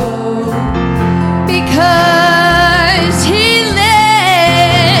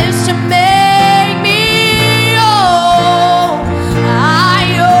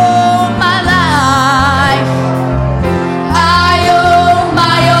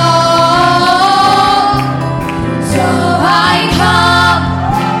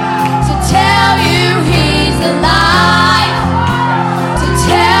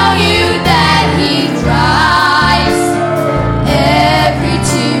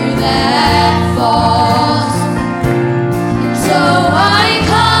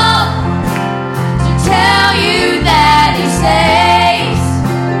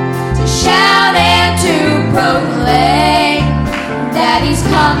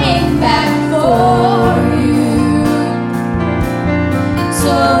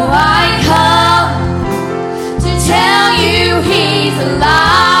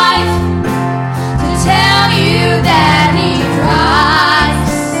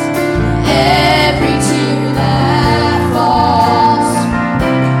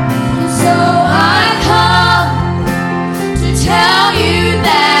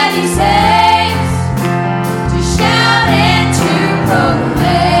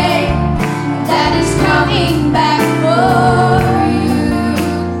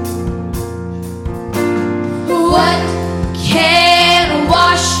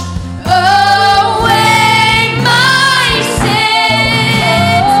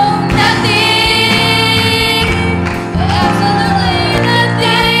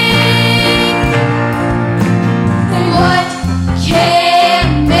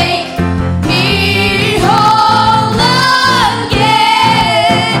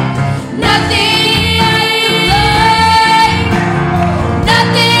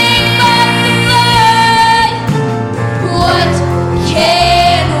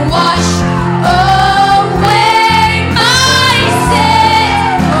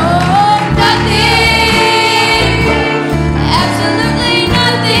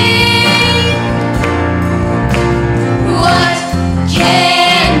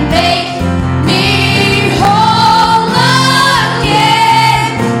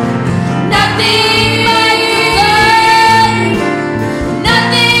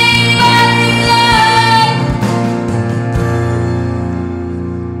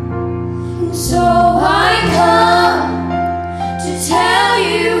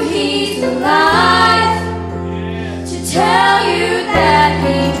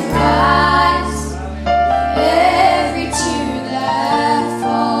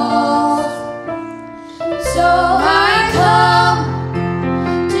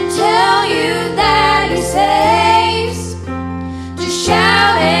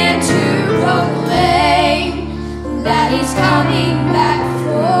proclaim that He's coming back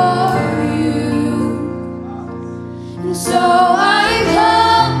for you. And so I'm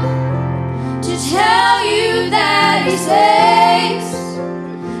come to tell you that He saves,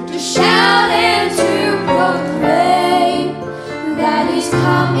 to shout